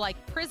much like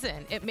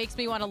prison. It makes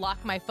me want to lock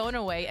my phone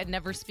away and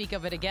never speak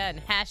of it again.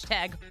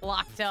 Hashtag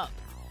locked up.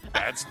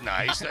 That's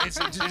nice. Is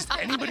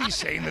anybody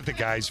saying that the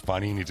guy's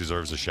funny and he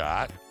deserves a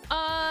shot?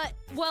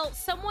 Well,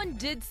 someone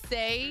did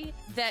say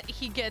that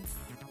he gets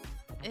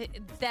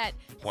that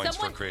Points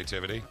someone for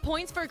creativity?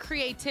 points for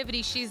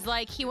creativity. She's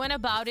like, he went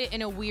about it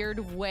in a weird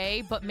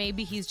way, but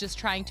maybe he's just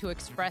trying to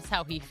express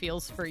how he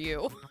feels for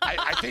you.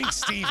 I think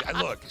Steve.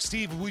 Look,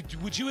 Steve.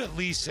 Would you at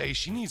least say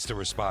she needs to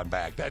respond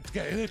back? It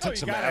took you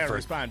some gotta effort.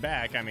 respond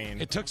back. I mean,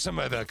 It took some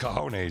of the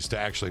cojones to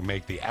actually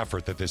make the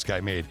effort that this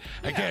guy made.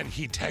 Again,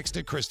 he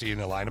texted Christine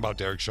a line about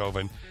Derek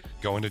Chauvin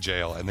going to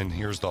jail, and then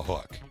here's the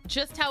hook.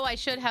 Just how I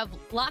should have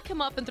lock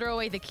him up and throw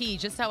away the key.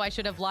 Just how I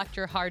should have locked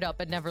your heart up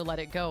and never let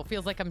it go.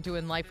 Feels like I'm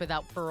doing life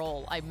without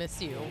parole. I miss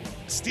you.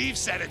 Steve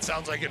said it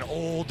sounds like an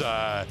old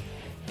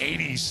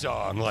 80s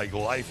song, like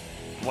Life.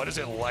 What is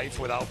it? Life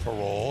Without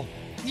Parole?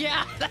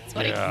 Yeah, that's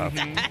what Yeah. he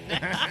said.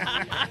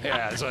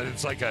 Yeah, so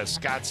it's like a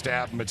Scott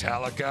Stapp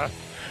Metallica.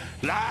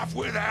 Life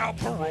Without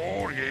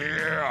Parole,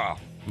 yeah.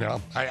 No,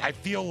 I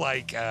feel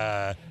like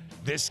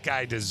this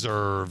guy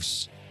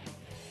deserves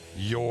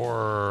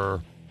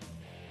your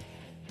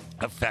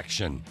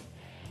affection.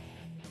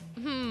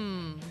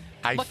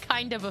 What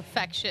kind of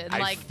affection? I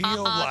Like,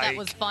 feel that like-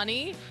 was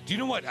funny. Do you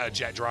know what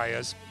jet dry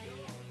is?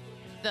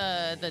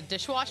 The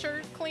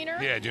dishwasher cleaner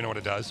Yeah, do you know what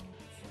it does?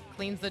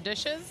 cleans the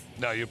dishes.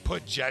 No, you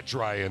put jet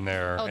dry in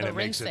there, Oh, and the it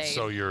makes it rinse aid.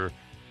 so your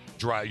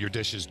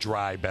dishes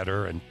dry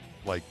better and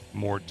like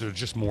more, they're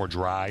just more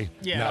dry.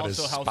 Yeah, not it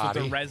also as helps spotty.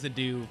 with the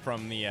residue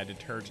from the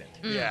detergent.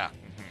 Yeah.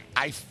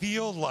 I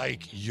feel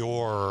like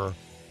your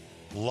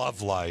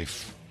love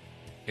life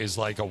is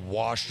like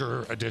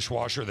a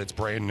dishwasher that's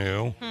brand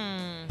new,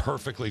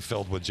 perfectly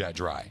filled with jet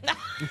dry.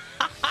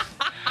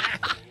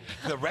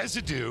 The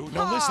residue,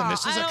 no, listen,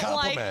 this is a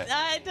compliment.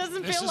 It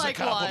doesn't This feel is like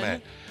a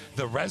compliment.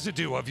 The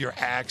residue of your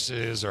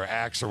axes or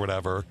axe or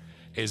whatever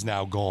is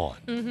now gone,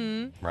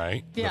 Mm-hmm.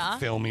 right? Yeah. The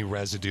filmy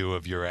residue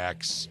of your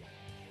ex,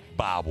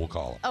 Bob, we'll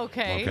call him.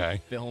 Okay.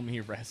 Okay. Filmy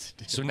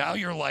residue. So now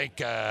you're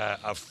like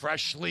a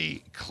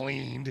freshly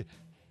cleaned,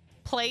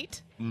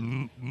 Plate.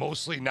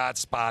 mostly not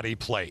spotty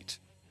plate.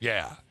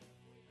 Yeah.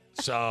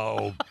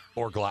 So,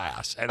 or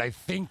glass. And I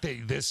think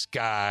that this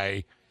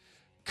guy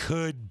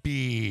could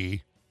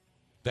be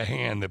the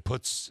hand that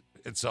puts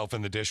itself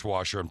in the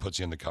dishwasher and puts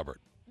you in the cupboard.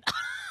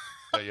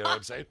 You know what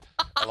I'm saying?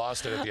 I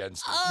lost it at the end.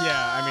 Steve. Yeah,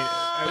 I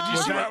mean, But you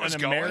was see where that I was a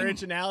going?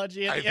 marriage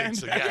analogy at I the think end?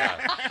 so,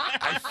 yeah.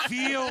 I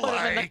feel Put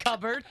him in the like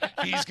cupboard.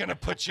 he's going to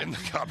put you in the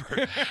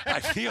cupboard. I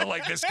feel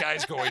like this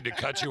guy's going to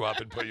cut you up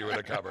and put you in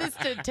a cupboard. This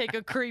did take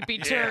a creepy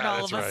turn Yeah,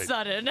 all of that's a right.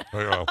 sudden. I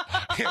know.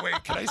 Hey,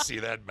 wait, can I see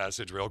that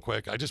message real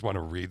quick? I just want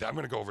to read that. I'm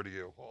going to go over to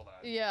you. Hold on.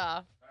 Yeah. All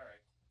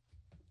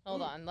right.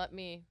 Hold on. Let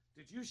me.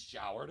 Did you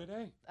shower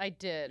today? I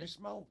did. You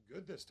smell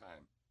good this time.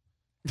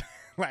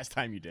 Last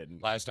time you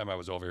didn't. Last time I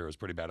was over here, it was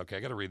pretty bad. Okay, I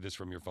got to read this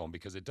from your phone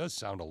because it does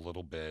sound a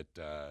little bit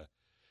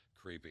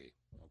creepy.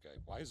 Okay,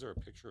 why is there a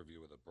picture of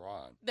you with a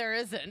bra on? There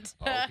isn't.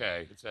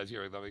 Okay, it says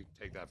here. Let me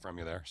take that from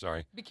you there.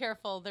 Sorry. Be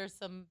careful. There's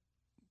some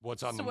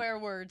What's on swear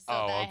words. So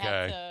Oh, that I okay.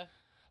 have to.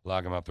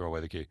 Lock him up, throw away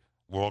the key.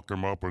 Lock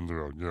him up and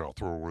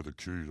throw away the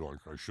keys. Like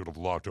I should have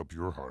locked up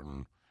your heart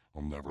and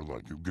I'll never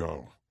let you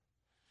go.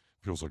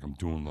 Feels like I'm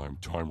doing my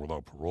time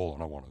without parole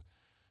and I want to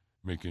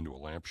make you into a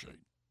lampshade.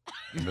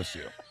 I miss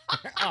you.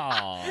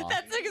 Aw.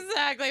 That's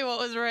exactly what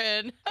was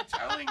written. I'm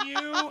telling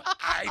you,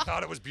 I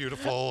thought it was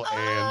beautiful,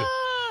 and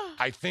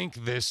I think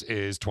this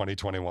is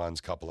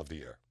 2021's couple of the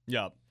year.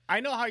 Yep. I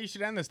know how you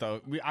should end this,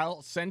 though.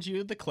 I'll send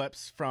you the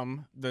clips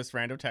from this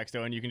random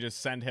texto, and you can just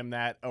send him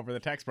that over the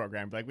text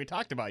program. Like, we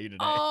talked about you today.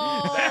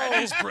 Oh,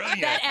 That is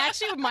brilliant. That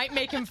actually might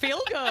make him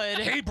feel good.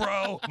 Hey,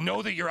 bro,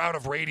 know that you're out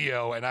of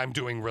radio, and I'm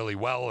doing really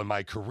well in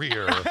my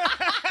career.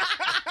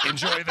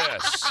 Enjoy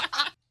this.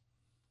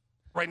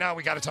 Right now,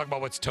 we got to talk about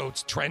what's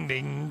totes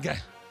trending.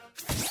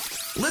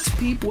 Let's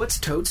peep what's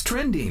totes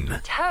trending.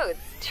 Toads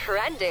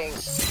trending.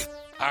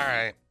 All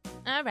right.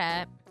 All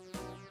right.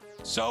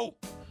 So,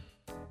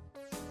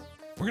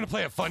 we're going to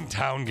play a fun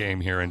town game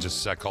here in just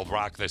a sec called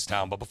Rock This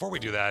Town. But before we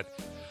do that,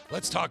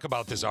 let's talk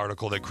about this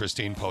article that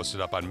Christine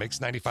posted up on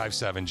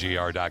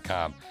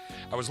Mix957gr.com.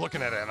 I was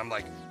looking at it, and I'm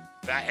like,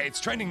 it's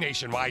trending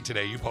nationwide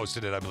today. You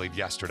posted it, I believe,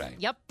 yesterday.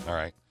 Yep. All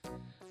right.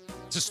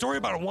 It's a story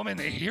about a woman.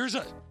 Here's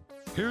a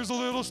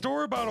little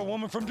story about a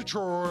woman from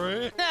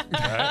Detroit.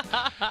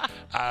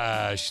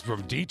 She's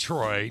from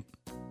Detroit,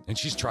 and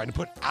she's trying to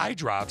put eye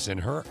drops in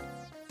her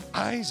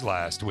eyes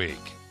last week.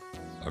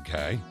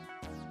 Okay.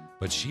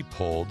 But she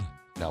pulled.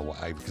 Now,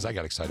 because I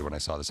got excited when I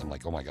saw this, I'm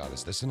like, oh my God,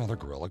 is this another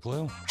Gorilla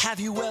Glue? Have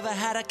you ever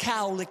had a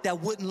cowlick that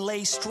wouldn't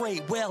lay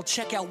straight? Well,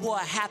 check out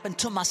what happened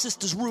to my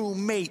sister's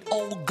roommate.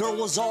 Old girl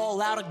was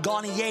all out of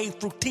Garnier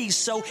Fructis,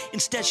 so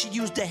instead she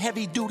used a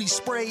heavy-duty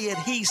spray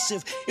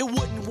adhesive. It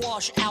wouldn't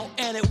wash out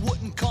and it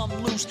wouldn't come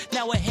loose.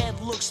 Now her head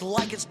looks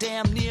like it's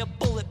damn near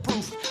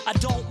bulletproof. I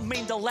don't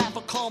mean to laugh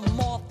or come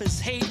off as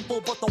hateful,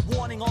 but the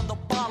warning on the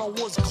bottle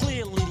was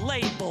clearly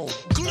labeled.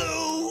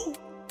 Glue!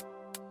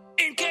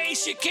 In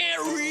case you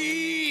can't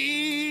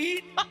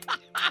read,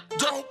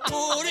 don't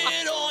put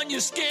it on your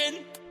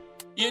skin.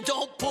 You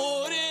don't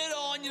put it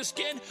on your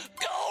skin.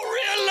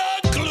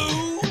 Gorilla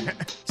Glue.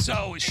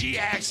 So she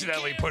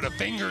accidentally put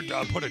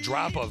a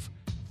drop of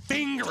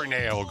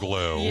fingernail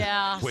glue,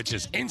 Yeah. which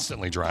is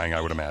instantly drying,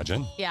 I would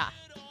imagine, Yeah.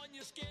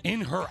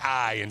 in her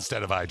eye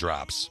instead of eye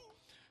drops.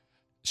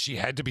 She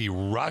had to be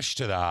rushed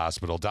to the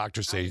hospital.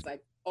 Doctors I say, was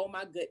like, oh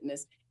my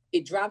goodness.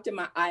 It dropped in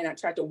my eye and I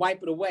tried to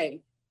wipe it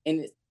away and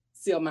it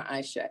sealed my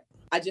eyes shut.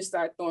 I just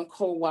started throwing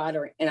cold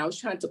water and I was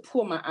trying to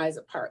pull my eyes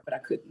apart, but I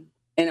couldn't.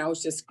 And I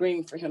was just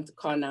screaming for him to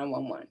call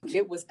 911.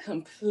 It was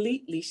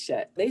completely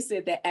shut. They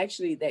said that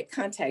actually that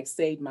contact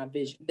saved my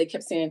vision. They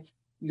kept saying,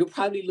 you'll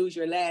probably lose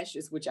your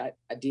lashes, which I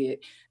did,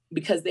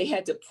 because they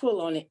had to pull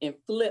on it and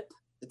flip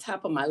the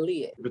top of my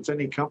lid. If it's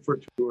any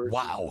comfort to her.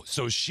 wow.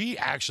 So she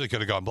actually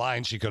could have gone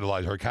blind. She could have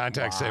let her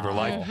contact save her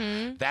life.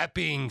 Mhm. That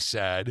being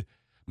said,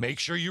 make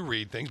sure you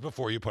read things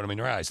before you put them in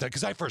your eyes.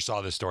 Because I first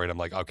saw this story and I'm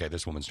like, okay,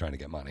 this woman's trying to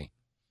get money.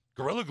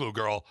 Gorilla Glue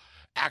Girl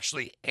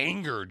actually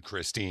angered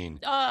Christine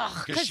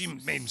Ugh. because she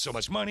made so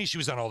much money. She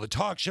was on all the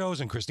talk shows,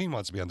 and Christine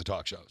wants to be on the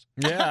talk shows.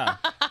 Yeah.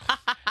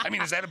 I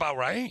mean, is that about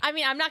right? I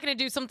mean, I'm not going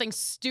to do something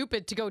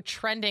stupid to go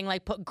trending,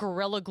 like put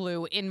Gorilla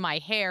Glue in my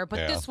hair.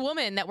 But Yeah. this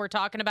woman that we're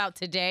talking about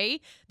today,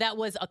 that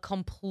was a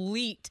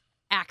complete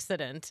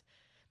accident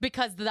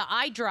because the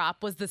eye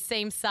drop was the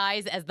same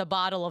size as the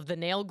bottle of the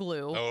nail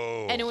glue.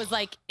 Oh. And it was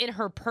like in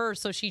her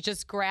purse. So she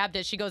just grabbed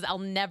it. She goes, I'll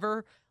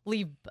never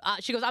leave.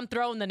 She goes, I'm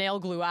throwing the nail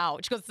glue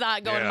out. She goes, it's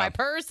not going in my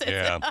purse.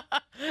 It's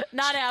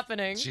not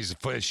happening.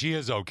 She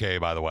is okay,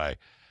 by the way.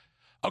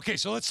 Okay,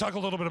 so let's talk a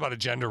little bit about a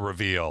gender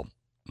reveal.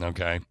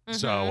 Okay,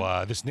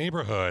 so this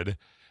neighborhood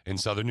in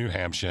southern New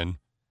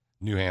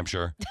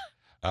Hampshire,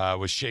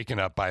 was shaken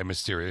up by a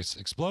mysterious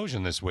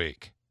explosion this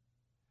week.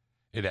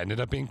 It ended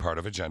up being part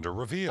of a gender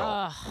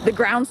reveal. The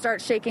ground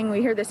starts shaking.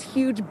 We hear this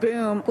huge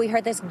boom. We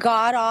heard this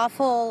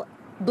god-awful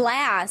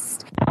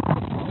blast.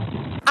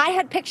 I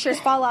had pictures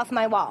fall off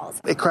my walls.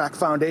 It cracked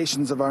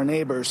foundations of our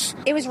neighbors.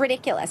 It was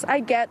ridiculous.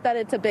 I get that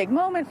it's a big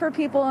moment for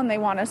people and they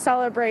want to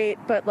celebrate,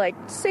 but like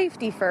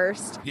safety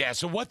first. Yeah,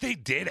 so what they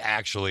did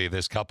actually,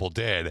 this couple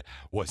did,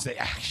 was they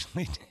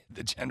actually did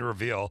the gender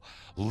reveal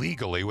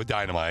legally with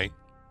dynamite.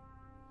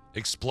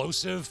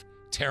 Explosive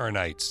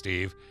Terranite,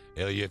 Steve.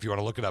 If you want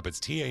to look it up, it's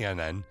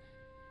Tannerite.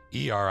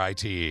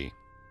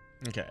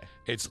 Okay.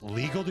 It's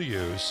legal to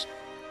use,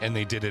 and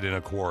they did it in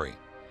a quarry.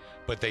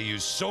 But they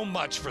used so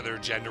much for their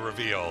gender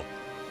reveal,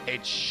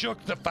 it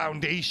shook the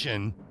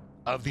foundation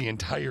of the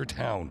entire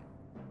town.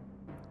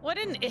 What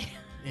an...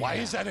 Why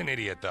is that an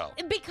idiot, though?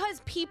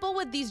 Because people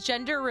with these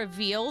gender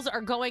reveals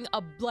are going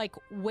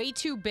way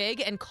too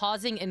big and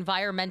causing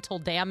environmental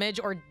damage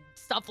or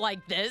stuff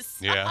like this.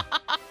 Yeah.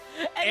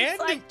 and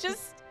it's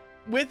just...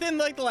 Within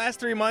the last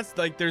 3 months,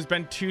 there's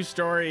been 2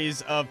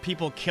 stories of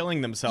people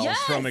killing themselves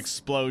from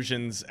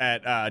explosions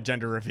at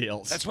gender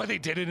reveals. That's why they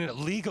did it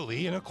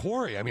legally in a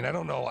quarry. I mean, I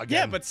don't know. Again,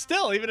 yeah, but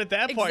still, even at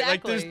that point,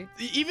 Exactly.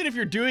 even if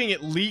you're doing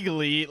it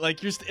legally,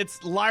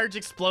 it's large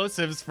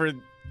explosives for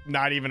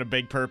not even a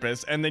big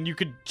purpose, and then you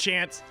could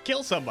chance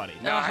kill somebody.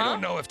 No, I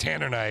don't know if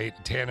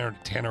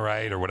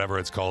Tannerite or whatever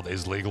it's called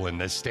is legal in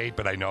this state,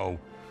 but I know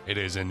it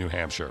is in New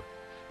Hampshire.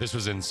 This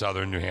was in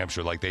southern New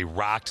Hampshire. They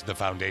rocked the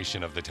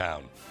foundation of the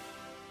town.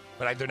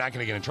 But they're not going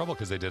to get in trouble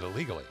because they did it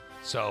legally.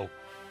 So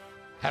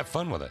have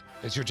fun with it.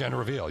 It's your gender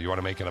reveal. You want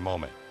to make it a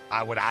moment.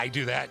 Would I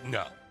do that?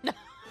 No.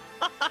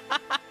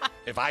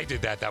 If I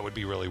did that, that would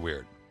be really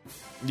weird.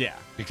 Yeah.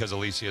 Because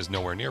Alicia is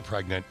nowhere near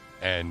pregnant,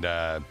 and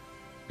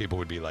people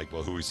would be like,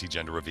 well, who is he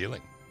gender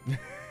revealing?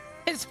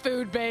 His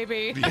food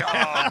baby. Oh,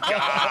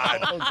 God.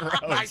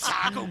 Oh, My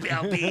Taco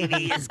Bell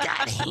baby has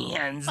got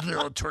hands,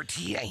 little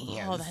tortilla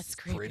hands. Oh, that's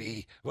creepy.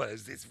 Pretty. What,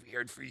 is this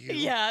weird for you?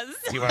 Yes.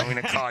 Do you want me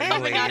to call you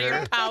Coming later? out of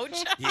your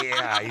pouch.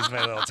 Yeah, he's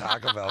my little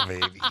Taco Bell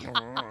baby.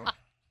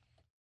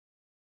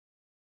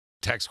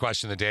 Text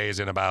question of the day is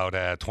in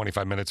about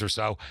 25 minutes or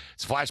so.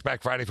 It's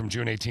Flashback Friday from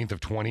June 18th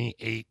of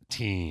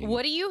 2018.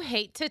 What do you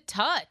hate to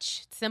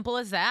touch? Simple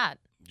as that.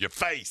 Your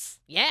face.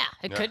 Yeah,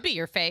 it could be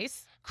your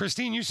face.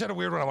 Christine, you said a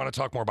weird one. I want to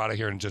talk more about it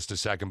here in just a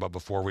second. But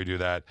before we do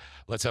that,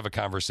 let's have a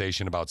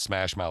conversation about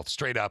Smash Mouth.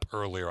 Straight up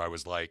earlier, I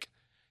was like,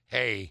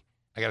 hey,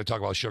 I got to talk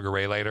about Sugar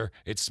Ray later.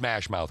 It's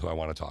Smash Mouth who I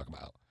want to talk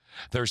about.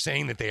 They're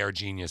saying that they are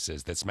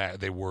geniuses,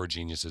 they were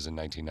geniuses in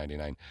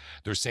 1999.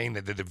 They're saying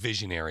that they're the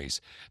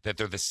visionaries, that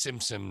they're the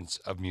Simpsons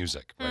of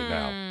music right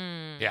now.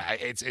 Yeah,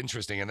 it's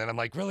interesting. And then I'm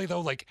like, really,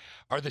 though?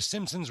 Are the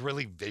Simpsons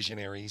really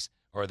visionaries?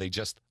 Or are they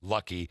just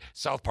lucky?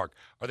 South Park,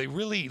 are they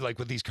really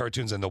with these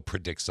cartoons and they'll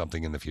predict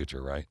something in the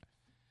future, right?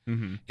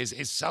 Mm-hmm.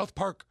 Is South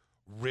Park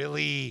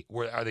really,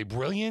 are they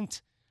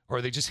brilliant? Or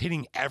are they just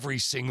hitting every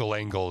single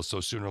angle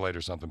so sooner or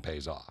later something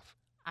pays off?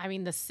 I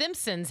mean, the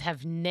Simpsons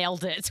have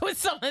nailed it with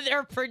some of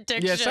their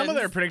predictions. Yeah, some of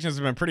their predictions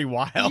have been pretty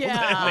wild.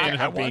 Yeah. They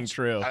ended up being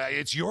true.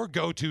 It's your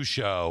go-to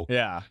show.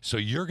 Yeah. So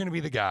you're going to be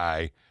the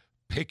guy.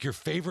 Pick your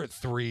favorite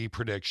 3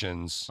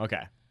 predictions.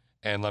 Okay.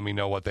 And let me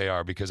know what they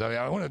are, because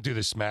I want to do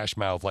the Smash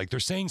Mouth. They're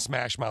saying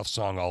Smash Mouth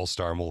Song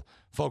All-Star, and we'll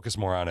focus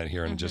more on it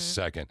here in just a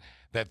second,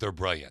 that they're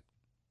brilliant,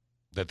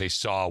 that they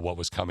saw what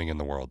was coming in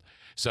the world.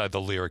 So the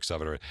lyrics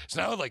of it are...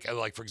 So now,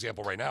 for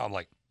example, right now, I'm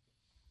like,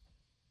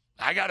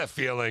 I got a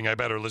feeling I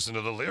better listen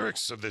to the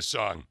lyrics of this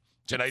song.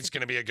 Tonight's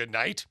going to be a good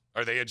night.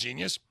 Are they a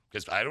genius?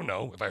 Because I don't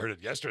know. If I heard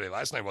it yesterday,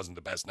 last night wasn't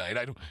the best night.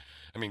 It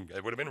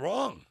would have been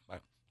wrong. I'll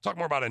talk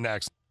more about it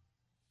next.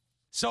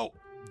 So,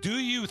 do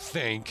you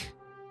think...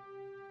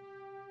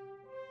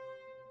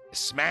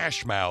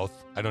 Smash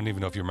Mouth, I don't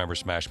even know if you remember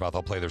Smash Mouth.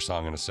 I'll play their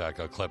song in a sec,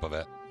 a clip of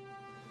it.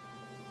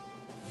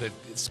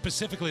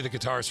 Specifically, the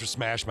guitarist for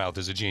Smash Mouth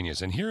is a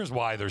genius, and here's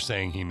why they're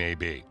saying he may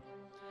be.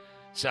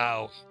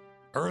 So,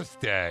 Earth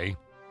Day,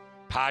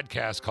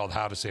 podcast called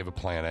How to Save a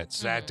Planet,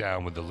 sat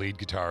down with the lead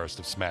guitarist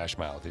of Smash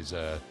Mouth. He's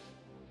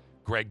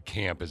Greg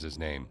Camp is his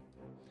name.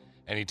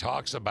 And he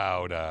talks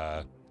about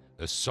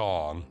the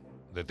song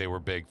that they were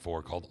big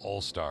for called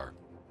All-Star.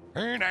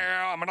 Hey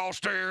now, I'm an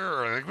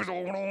all-star.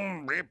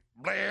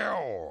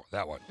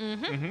 That one.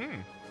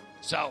 Mm-hmm.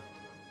 So,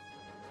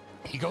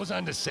 he goes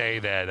on to say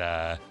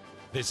that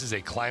this is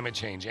a climate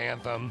change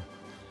anthem,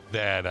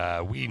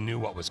 that we knew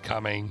what was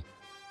coming.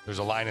 There's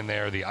a line in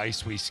there, the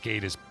ice we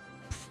skate is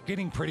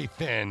getting pretty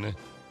thin.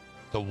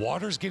 The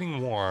water's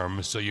getting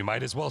warm, so you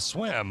might as well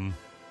swim.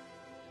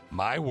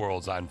 My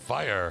world's on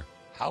fire.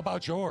 How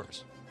about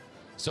yours?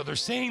 So they're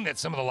saying that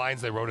some of the lines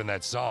they wrote in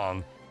that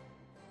song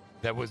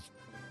that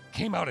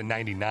came out in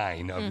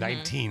 99 of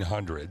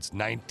 1900s,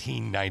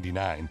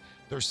 1999.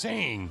 They're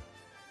saying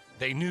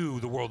they knew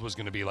the world was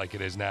going to be like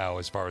it is now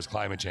as far as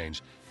climate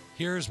change.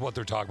 Here's what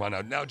they're talking about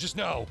now. Now, just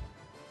know,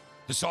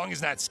 the song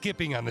is not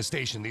skipping on the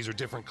station. These are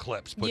different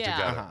clips put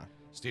together.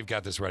 Steve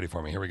got this ready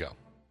for me. Here we go.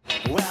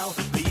 Well,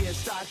 the years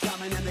start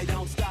coming and they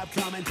don't stop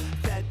coming.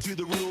 Fed to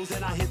the rules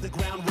and I hit the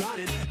ground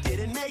running.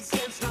 Didn't make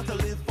sense not to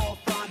live for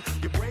fun.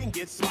 Your brain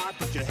gets smart,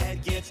 but your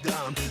head gets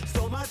dumb.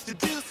 So much to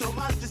do, so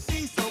much to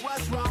see. So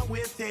what's wrong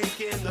with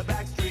taking the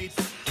back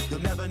streets?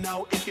 You'll never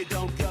know if you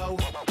don't go.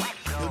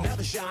 You'll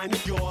never shine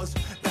with yours.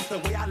 That's the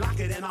way I like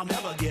it and I'll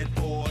never get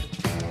bored.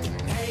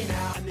 Hey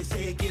now, and they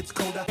say it gets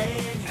colder.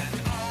 Hey.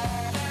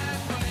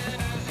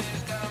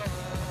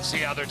 See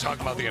how they're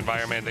talking about the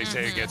environment? They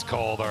say it gets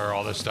colder,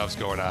 all this stuff's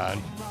going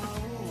on.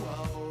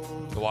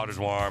 The water's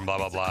warm, blah,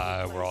 blah,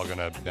 blah. We're all going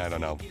to, I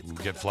don't know,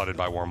 get flooded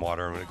by warm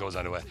water, and it goes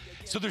on to it.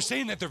 So they're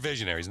saying that they're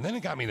visionaries. And then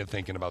it got me to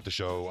thinking about the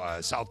show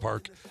South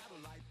Park,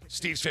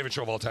 Steve's favorite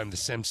show of all time, The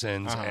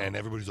Simpsons. And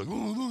everybody's like,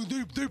 oh,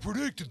 look, they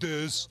predicted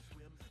this.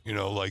 You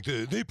know, like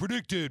they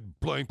predicted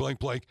blank, blank,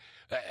 blank.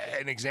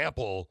 An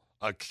example,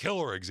 a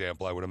killer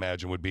example, I would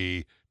imagine, would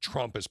be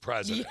Trump as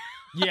president.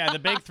 Yeah, the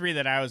big three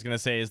that I was going to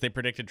say is they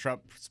predicted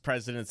Trump's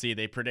presidency.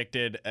 They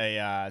predicted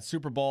a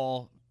Super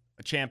Bowl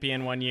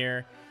champion one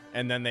year.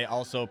 And then they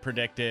also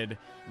predicted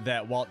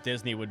that Walt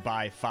Disney would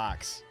buy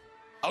Fox.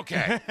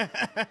 Okay.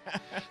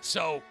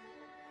 So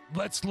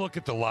let's look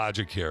at the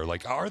logic here.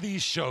 Like, are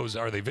these shows,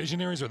 are they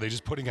visionaries, or are they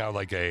just putting out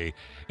like I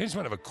just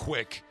want to have a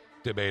quick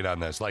debate on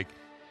this. Like,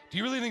 do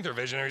you really think they're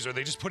visionaries, or are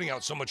they just putting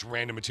out so much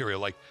random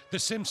material? Like The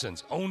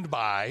Simpsons, owned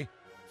by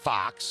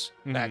Fox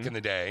back in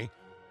the day.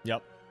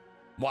 Yep.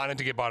 Wanted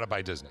to get bought up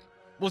by Disney.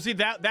 Well, see,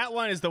 that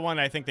one is the one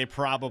I think they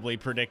probably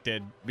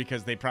predicted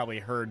because they probably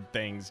heard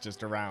things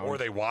just around. Or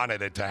they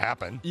wanted it to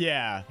happen.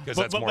 Yeah. Because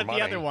that's more money. But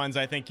the other ones,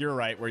 I think you're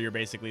right, where you're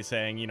basically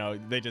saying, you know,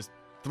 they just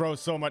throw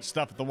so much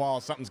stuff at the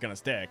wall, something's going to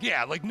stick.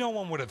 Yeah, like no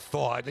one would have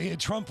thought.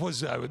 Trump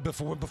was,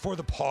 before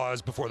the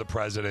pause, before the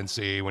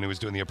presidency, when he was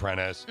doing The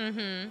Apprentice,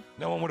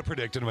 no one would have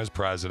predicted him as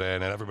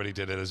president, and everybody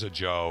did it as a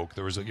joke.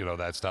 There was,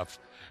 that stuff.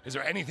 Is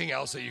there anything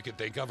else that you could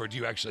think of, or do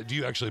you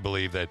actually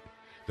believe that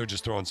they're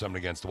just throwing something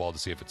against the wall to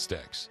see if it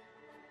sticks?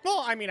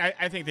 Well, I mean,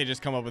 I think they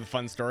just come up with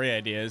fun story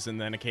ideas, and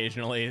then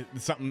occasionally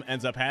something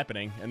ends up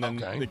happening, and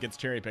then it gets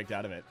cherry-picked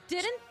out of it.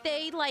 Didn't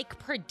they,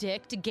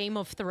 predict Game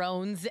of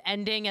Thrones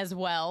ending as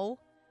well?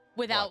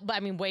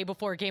 Way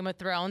before Game of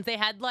Thrones. They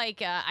had,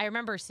 I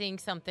remember seeing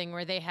something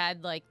where they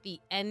had, the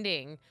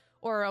ending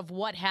or of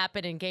what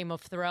happened in Game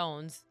of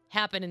Thrones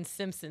happened in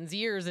Simpsons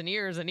years and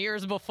years and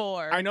years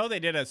before. I know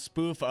they did a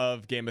spoof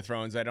of Game of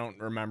Thrones. I don't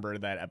remember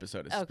that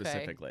episode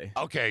specifically.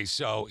 Okay,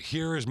 so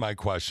here is my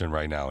question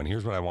right now, and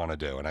here's what I want to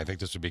do, and I think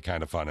this would be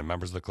kind of fun. And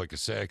members of the Click of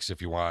Six,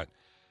 if you want,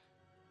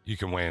 you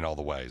can weigh in all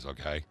the ways,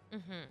 okay?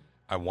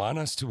 I want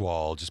us to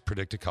all just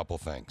predict a couple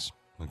things,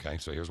 okay?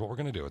 So here's what we're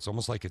going to do. It's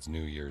almost like it's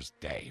New Year's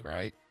Day,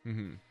 right?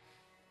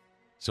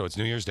 So it's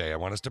New Year's Day. I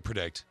want us to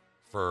predict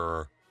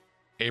for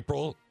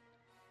April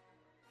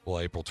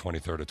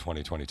 23rd of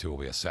 2022 will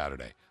be a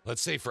Saturday.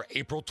 Let's say for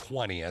April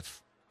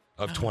 20th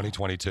of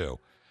 2022,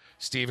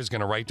 Steve is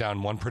going to write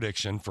down one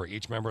prediction for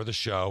each member of the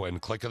show,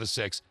 and Click of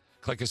Six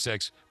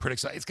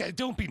predicts.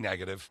 Don't be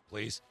negative,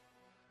 please.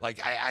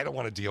 I don't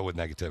want to deal with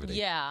negativity.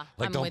 Yeah.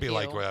 Don't be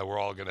like, well, we're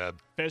all going to.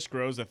 Fish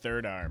grows a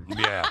third arm.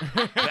 Yeah.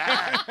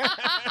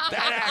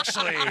 That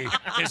actually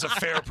is a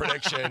fair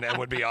prediction and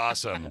would be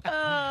awesome.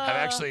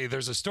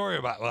 There's a story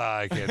about,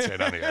 I can't say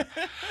it on the air.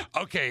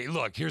 Okay,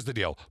 look, here's the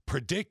deal.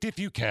 Predict, if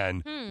you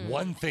can,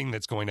 one thing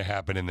that's going to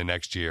happen in the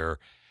next year.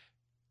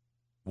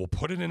 We'll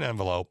put it in an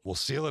envelope, we'll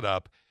seal it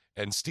up,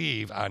 and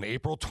Steve, on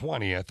April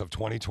 20th of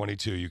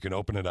 2022, you can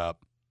open it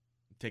up.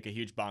 Take a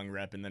huge bong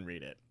rip and then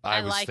read it.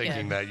 I was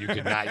thinking that you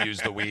could not use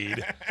the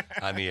weed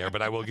on the air,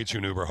 but I will get you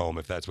an Uber home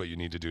if that's what you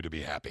need to do to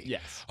be happy.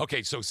 Yes.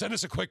 Okay, so send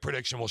us a quick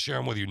prediction. We'll share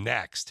them with you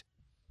next.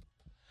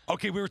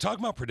 Okay, we were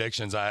talking about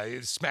predictions.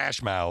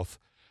 Smash Mouth,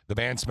 the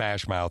band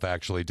Smash Mouth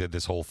actually did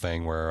this whole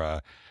thing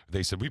where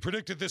they said, we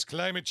predicted this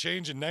climate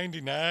change in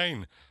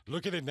 99.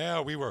 Look at it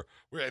now.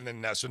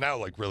 So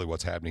now really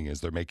what's happening is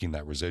they're making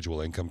that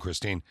residual income,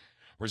 Christine.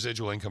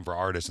 Residual income for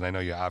artists, and I know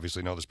you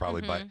obviously know this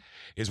probably, but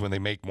is when they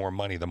make more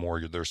money, the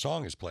more their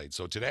song is played.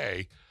 So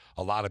today,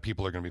 a lot of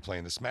people are going to be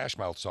playing the Smash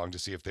Mouth song to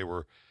see if they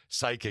were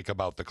psychic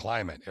about the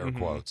climate, air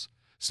quotes.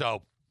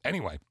 So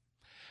anyway,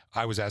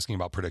 I was asking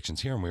about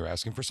predictions here, and we were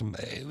asking for some.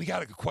 We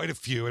got quite a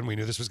few, and we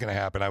knew this was going to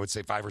happen. I would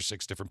say 5 or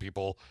 6 different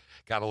people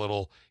got a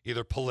little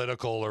either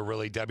political or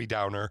really Debbie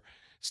Downer.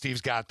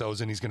 Steve's got those,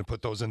 and he's going to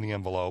put those in the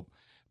envelope.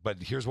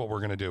 But here's what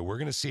we're going to do. We're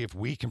going to see if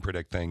we can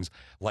predict things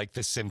like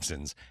The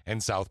Simpsons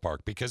and South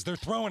Park, because they're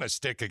throwing a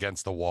stick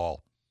against the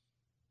wall.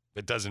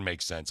 It doesn't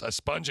make sense. A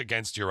sponge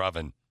against your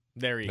oven.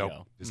 There you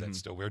go. Is that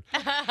still weird?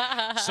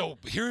 So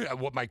here,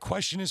 what my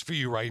question is for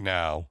you right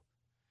now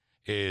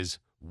is,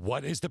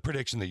 what is the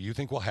prediction that you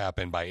think will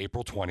happen by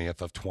April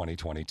 20th of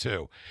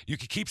 2022? You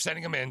can keep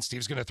sending them in.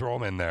 Steve's going to throw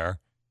them in there.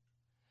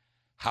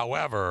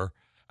 However,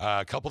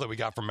 a couple that we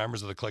got from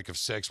members of the Click of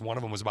Six, one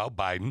of them was about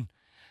Biden.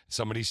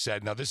 Somebody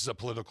said, now this is a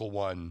political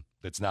one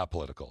that's not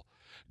political.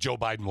 Joe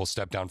Biden will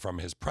step down from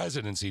his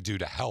presidency due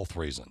to health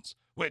reasons,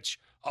 which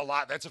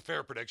that's a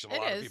fair prediction. A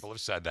lot of people have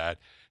said that.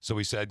 So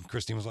we said,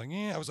 Christine was like,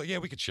 yeah. I was like, yeah,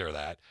 we could share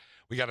that.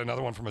 We got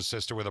another one from a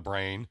sister with a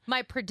brain.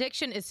 My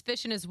prediction is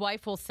Fish and his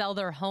wife will sell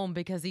their home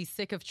because he's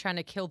sick of trying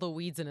to kill the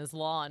weeds in his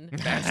lawn.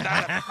 That's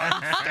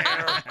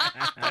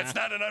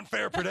not an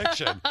unfair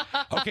prediction.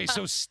 Okay,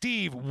 so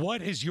Steve,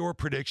 what is your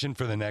prediction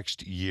for the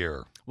next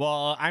year?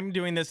 Well, I'm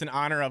doing this in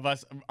honor of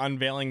us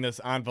unveiling this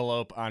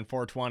envelope on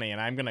 420, and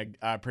I'm going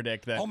to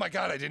predict that. Oh my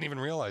God, I didn't even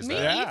realize Me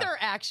that. either,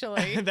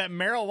 actually. That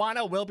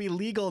marijuana will be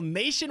legal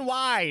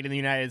nationwide in the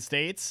United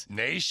States.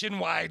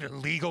 Nationwide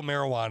legal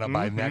marijuana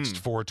by next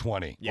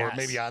 420. Yes. Or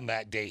maybe on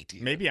that date.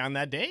 even. Maybe on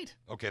that date.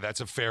 Okay, that's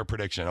a fair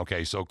prediction.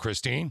 Okay, so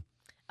Christine?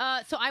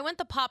 So I went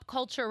the pop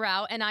culture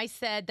route, and I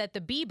said that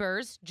the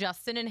Biebers,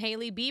 Justin and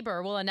Hailey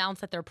Bieber, will announce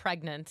that they're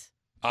pregnant.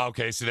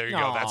 Okay, so there you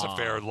go. That's a Aw.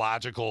 fair,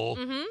 logical,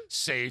 Mhm.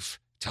 safe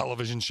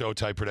television show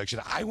type prediction.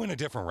 I went a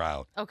different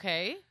route.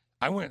 Okay.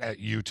 I went at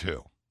you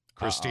two,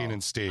 Christine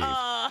and Steve.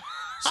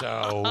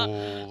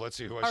 So let's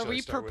see who I Are should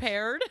we start with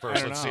prepared? I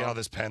first. don't Let's see know. how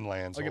this pen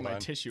lands. I'll get Hold my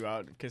on. tissue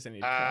out because I need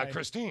to cry.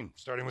 Christine,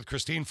 starting with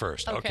Christine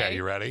first. Okay. Okay,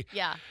 you ready?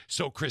 Yeah.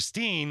 So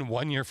Christine,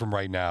 1 year from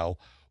right now,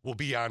 will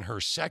be on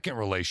her second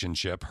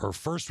relationship. Her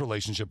first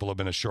relationship will have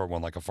been a short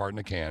one, like a fart in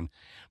a can.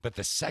 But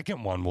the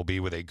second one will be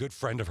with a good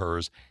friend of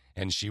hers,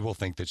 and she will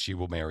think that she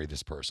will marry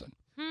this person.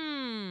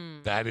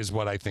 That is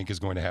what I think is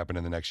going to happen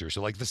in the next year.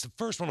 So, like, the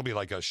first one will be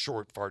like a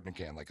short fart in a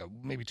can, like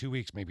maybe 2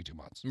 weeks, maybe 2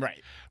 months.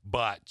 Right.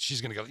 But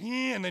she's going to go,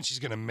 yeah, and then she's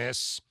going to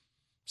miss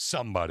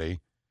somebody,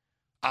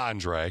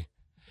 Andre.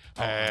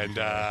 And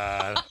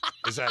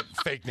is that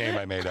fake name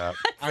I made up?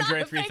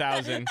 Andre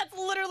 3000. That's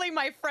literally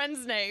my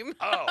friend's name.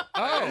 Oh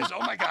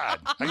my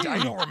God. I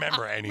don't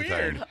remember anything.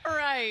 Weird.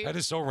 Right. That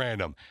is so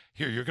random.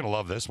 Here, you're going to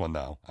love this one,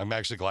 though. I'm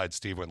actually glad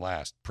Steve went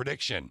last.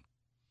 Prediction.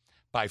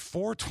 By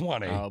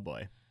 420 Oh,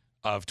 boy.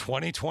 of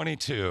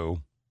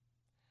 2022,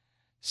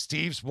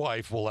 Steve's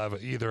wife will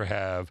either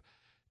have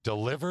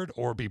delivered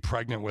or be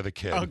pregnant with a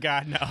kid. Oh,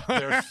 God, no.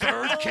 Their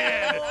third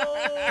kid.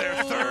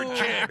 Their third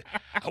kid.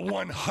 I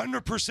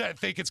 100%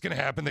 think it's going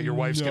to happen that your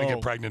wife's going to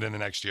get pregnant in the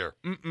next year.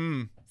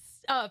 Mm-mm.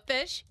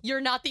 Fish, you're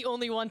not the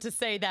only one to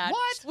say that.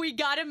 What? We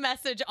got a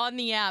message on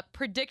the app.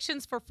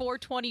 Predictions for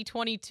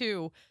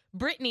 4/20/22.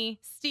 Brittany,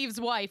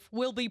 Steve's wife,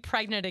 will be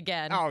pregnant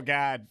again. Oh,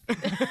 God.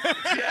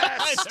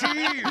 Yes,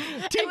 Steve.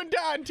 Two and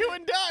done. Two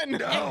and done.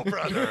 No,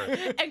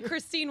 brother. And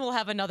Christine will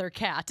have another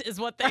cat, is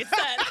what they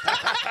said.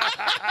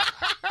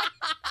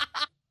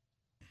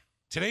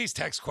 Today's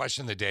text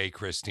question of the day,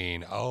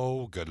 Christine.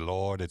 Oh, good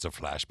Lord, it's a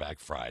flashback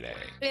Friday.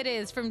 It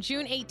is from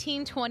June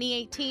 18,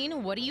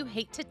 2018. What do you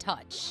hate to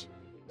touch?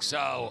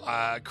 So,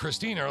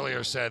 Christine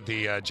earlier said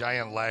the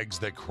giant legs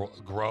that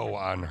grow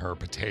on her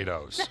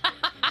potatoes.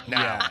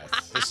 Now,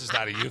 this is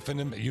not a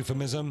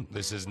euphemism.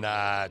 This is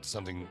not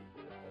something.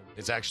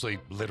 It's actually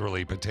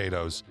literally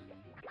potatoes,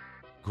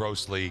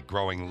 grossly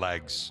growing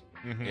legs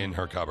in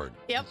her cupboard.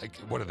 Yep. Like,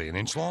 what are they, an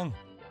inch long?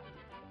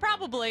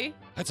 Probably.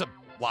 That's a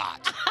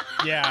lot.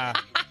 Yeah.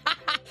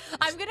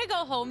 I'm going to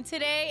go home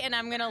today and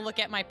I'm going to look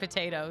at my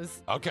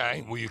potatoes.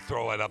 Okay. Will you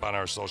throw it up on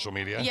our social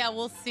media? Yeah,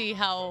 we'll see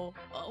how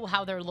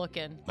they're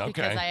looking. Okay.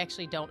 Because I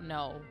actually don't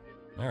know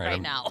All right.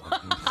 right now.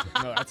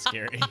 No, that's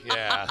scary.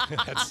 Yeah.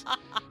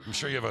 I'm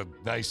sure you have a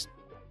nice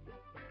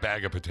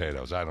bag of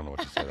potatoes. I don't know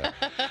what to say there.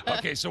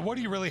 Okay, so what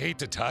do you really hate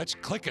to touch?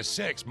 Click a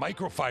 6,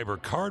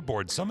 microfiber,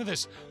 cardboard. Some of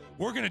this,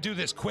 we're going to do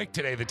this quick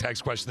today, the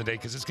text question of the day,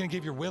 because it's going to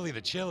give your willy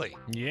the chili.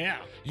 Yeah.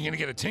 You're going to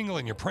get a tingle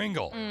in your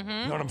Pringle. You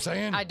know what I'm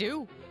saying? I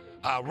do.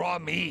 Raw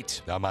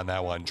meat. I'm on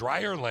that one.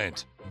 Dryer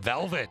lint.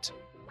 Velvet.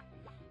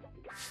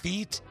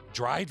 Feet.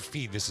 Dried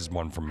feet. This is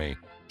one from me.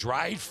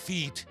 Dried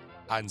feet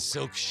on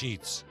silk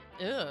sheets.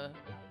 Ew.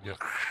 Yeah.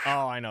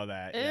 Oh, I know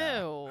that. Yeah.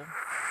 Ew.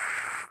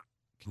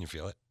 Can you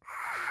feel it?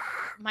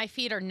 My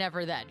feet are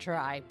never that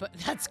dry, but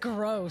that's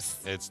gross.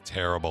 It's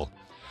terrible.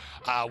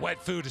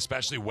 Wet food,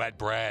 especially wet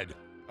bread.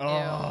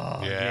 Oh,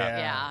 Yeah.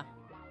 Yeah.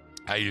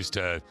 I used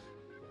to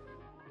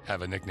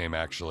have a nickname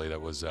actually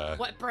that was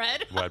Wet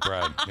bread? Wet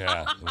bread.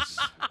 Yeah,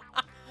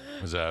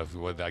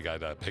 what I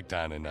got picked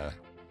on in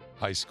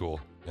high school,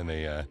 and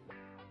they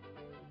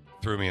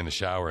threw me in the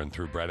shower and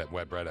threw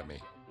wet bread at me.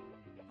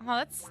 Oh,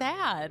 that's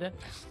sad.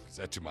 Is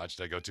that too much?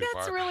 Did I go too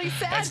far? That's really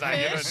sad, That's not,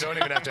 you Fish. don't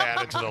even have to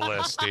add it to the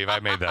list, Steve. I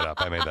made that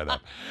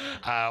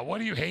up. What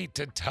do you hate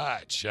to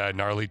touch?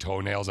 Gnarly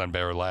toenails on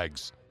bare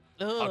legs.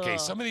 Okay, Ugh.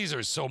 some of these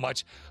are so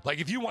much. Like,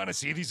 if you want to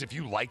see these, if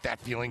you like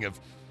that feeling of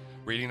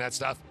reading that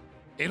stuff,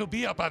 it'll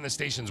be up on the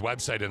station's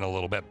website in a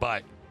little bit.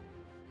 But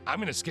I'm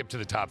going to skip to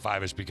the top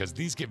 5-ish because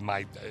these give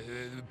my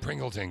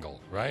Pringle tingle,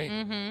 right?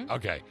 Mm-hmm.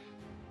 Okay.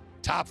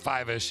 Top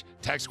 5-ish.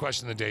 Text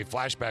question of the day.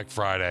 Flashback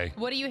Friday.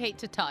 What do you hate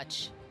to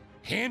touch?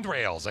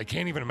 Handrails. I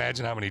can't even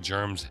imagine how many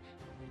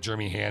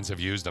germy hands have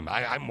used them.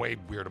 I'm way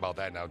weird about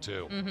that now,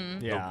 too.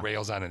 Mm-hmm. Yeah. The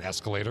rails on an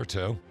escalator,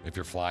 too, if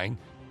you're flying.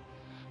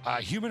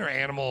 Human or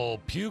animal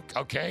puke.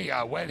 Okay.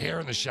 Wet hair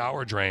in the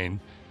shower drain.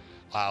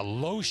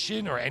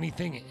 Lotion or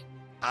anything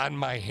on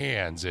my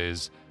hands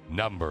is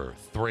number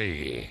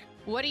 3.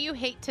 What do you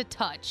hate to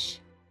touch?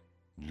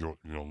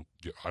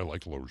 I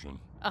like lotion.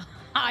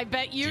 I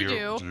bet you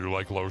do. Do you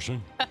like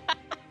lotion?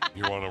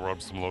 You want to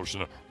rub some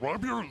lotion?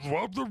 Rub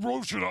the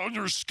lotion on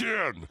your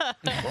skin,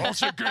 or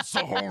else it gets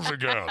the hose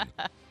again.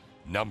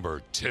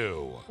 Number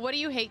 2. What do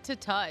you hate to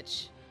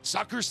touch?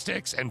 Sucker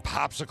sticks and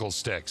popsicle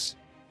sticks.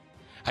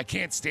 I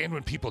can't stand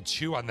when people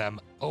chew on them.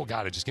 Oh,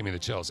 God, it just gave me the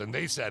chills. And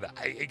they said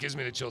it gives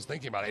me the chills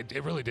thinking about it.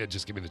 It really did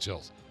just give me the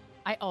chills.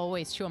 I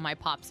always chew on my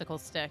popsicle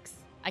sticks.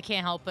 I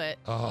can't help it.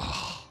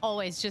 Oh.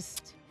 Always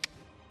just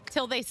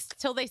till they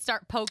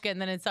start poking,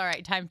 then it's all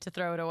right. Time to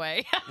throw it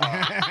away.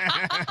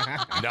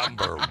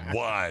 Number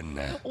 1.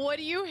 What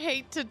do you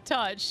hate to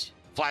touch?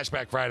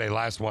 Flashback Friday,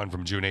 last one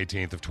from June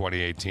 18th of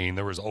 2018.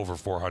 There was over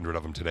 400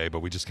 of them today, but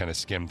we just kind of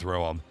skimmed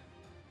through them.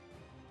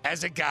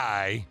 As a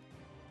guy,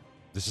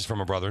 this is from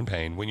a brother in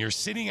pain, when you're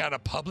sitting on a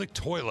public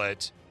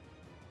toilet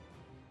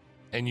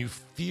and you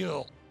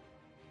feel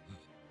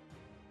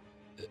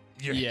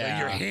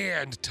your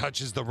hand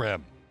touches the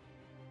rim,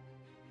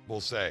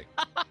 we'll say.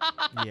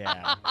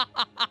 Yeah.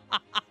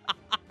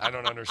 I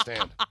don't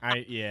understand.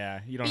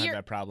 You don't have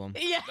that problem.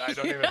 Yeah. I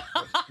don't even.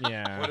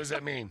 Yeah. What does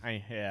that mean?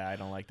 I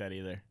don't like that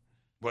either.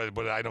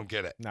 But I don't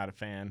get it. Not a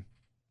fan.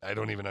 I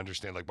don't even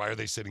understand. Like, why are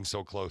they sitting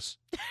so close?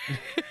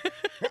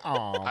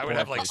 Oh, I would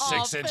have like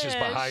 6 inches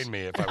behind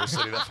me if I was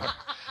sitting that far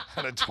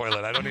on a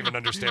toilet. I don't even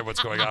understand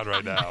what's going on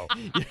right now.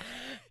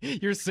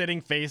 You're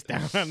sitting face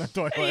down on the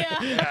toilet.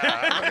 Yeah,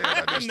 I don't even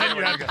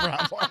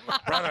understand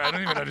Brother, I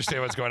don't even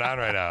understand what's going on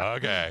right now.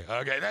 Okay,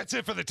 that's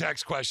it for the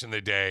text question of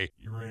the day.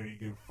 You ready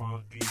to get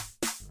funky?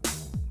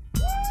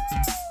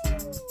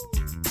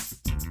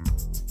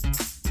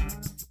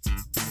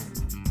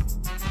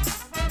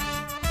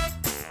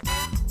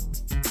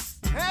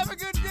 Have a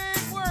good day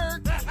at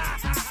work.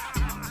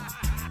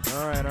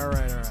 All right.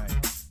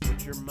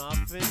 Put your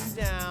muffin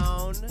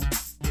down,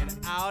 get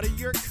out of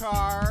your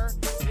car,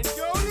 and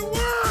go to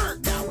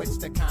work. Now it's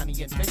the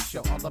Connie and Fish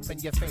show, all up in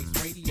your face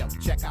radio.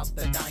 Check out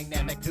the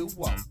dynamic duo.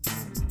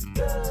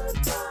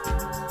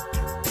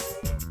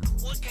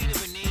 What kind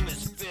of a name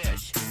is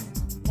Fish?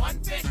 One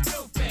fish,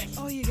 two fish.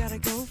 Oh, you gotta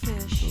go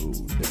fish.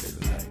 Ooh,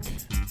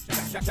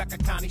 Shaka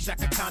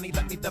Connie,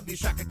 let me love you,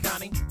 Shaka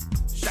Connie.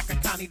 Shaka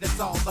Connie, that's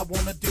all I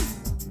wanna do.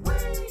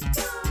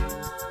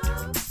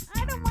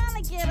 I don't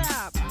wanna get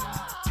up.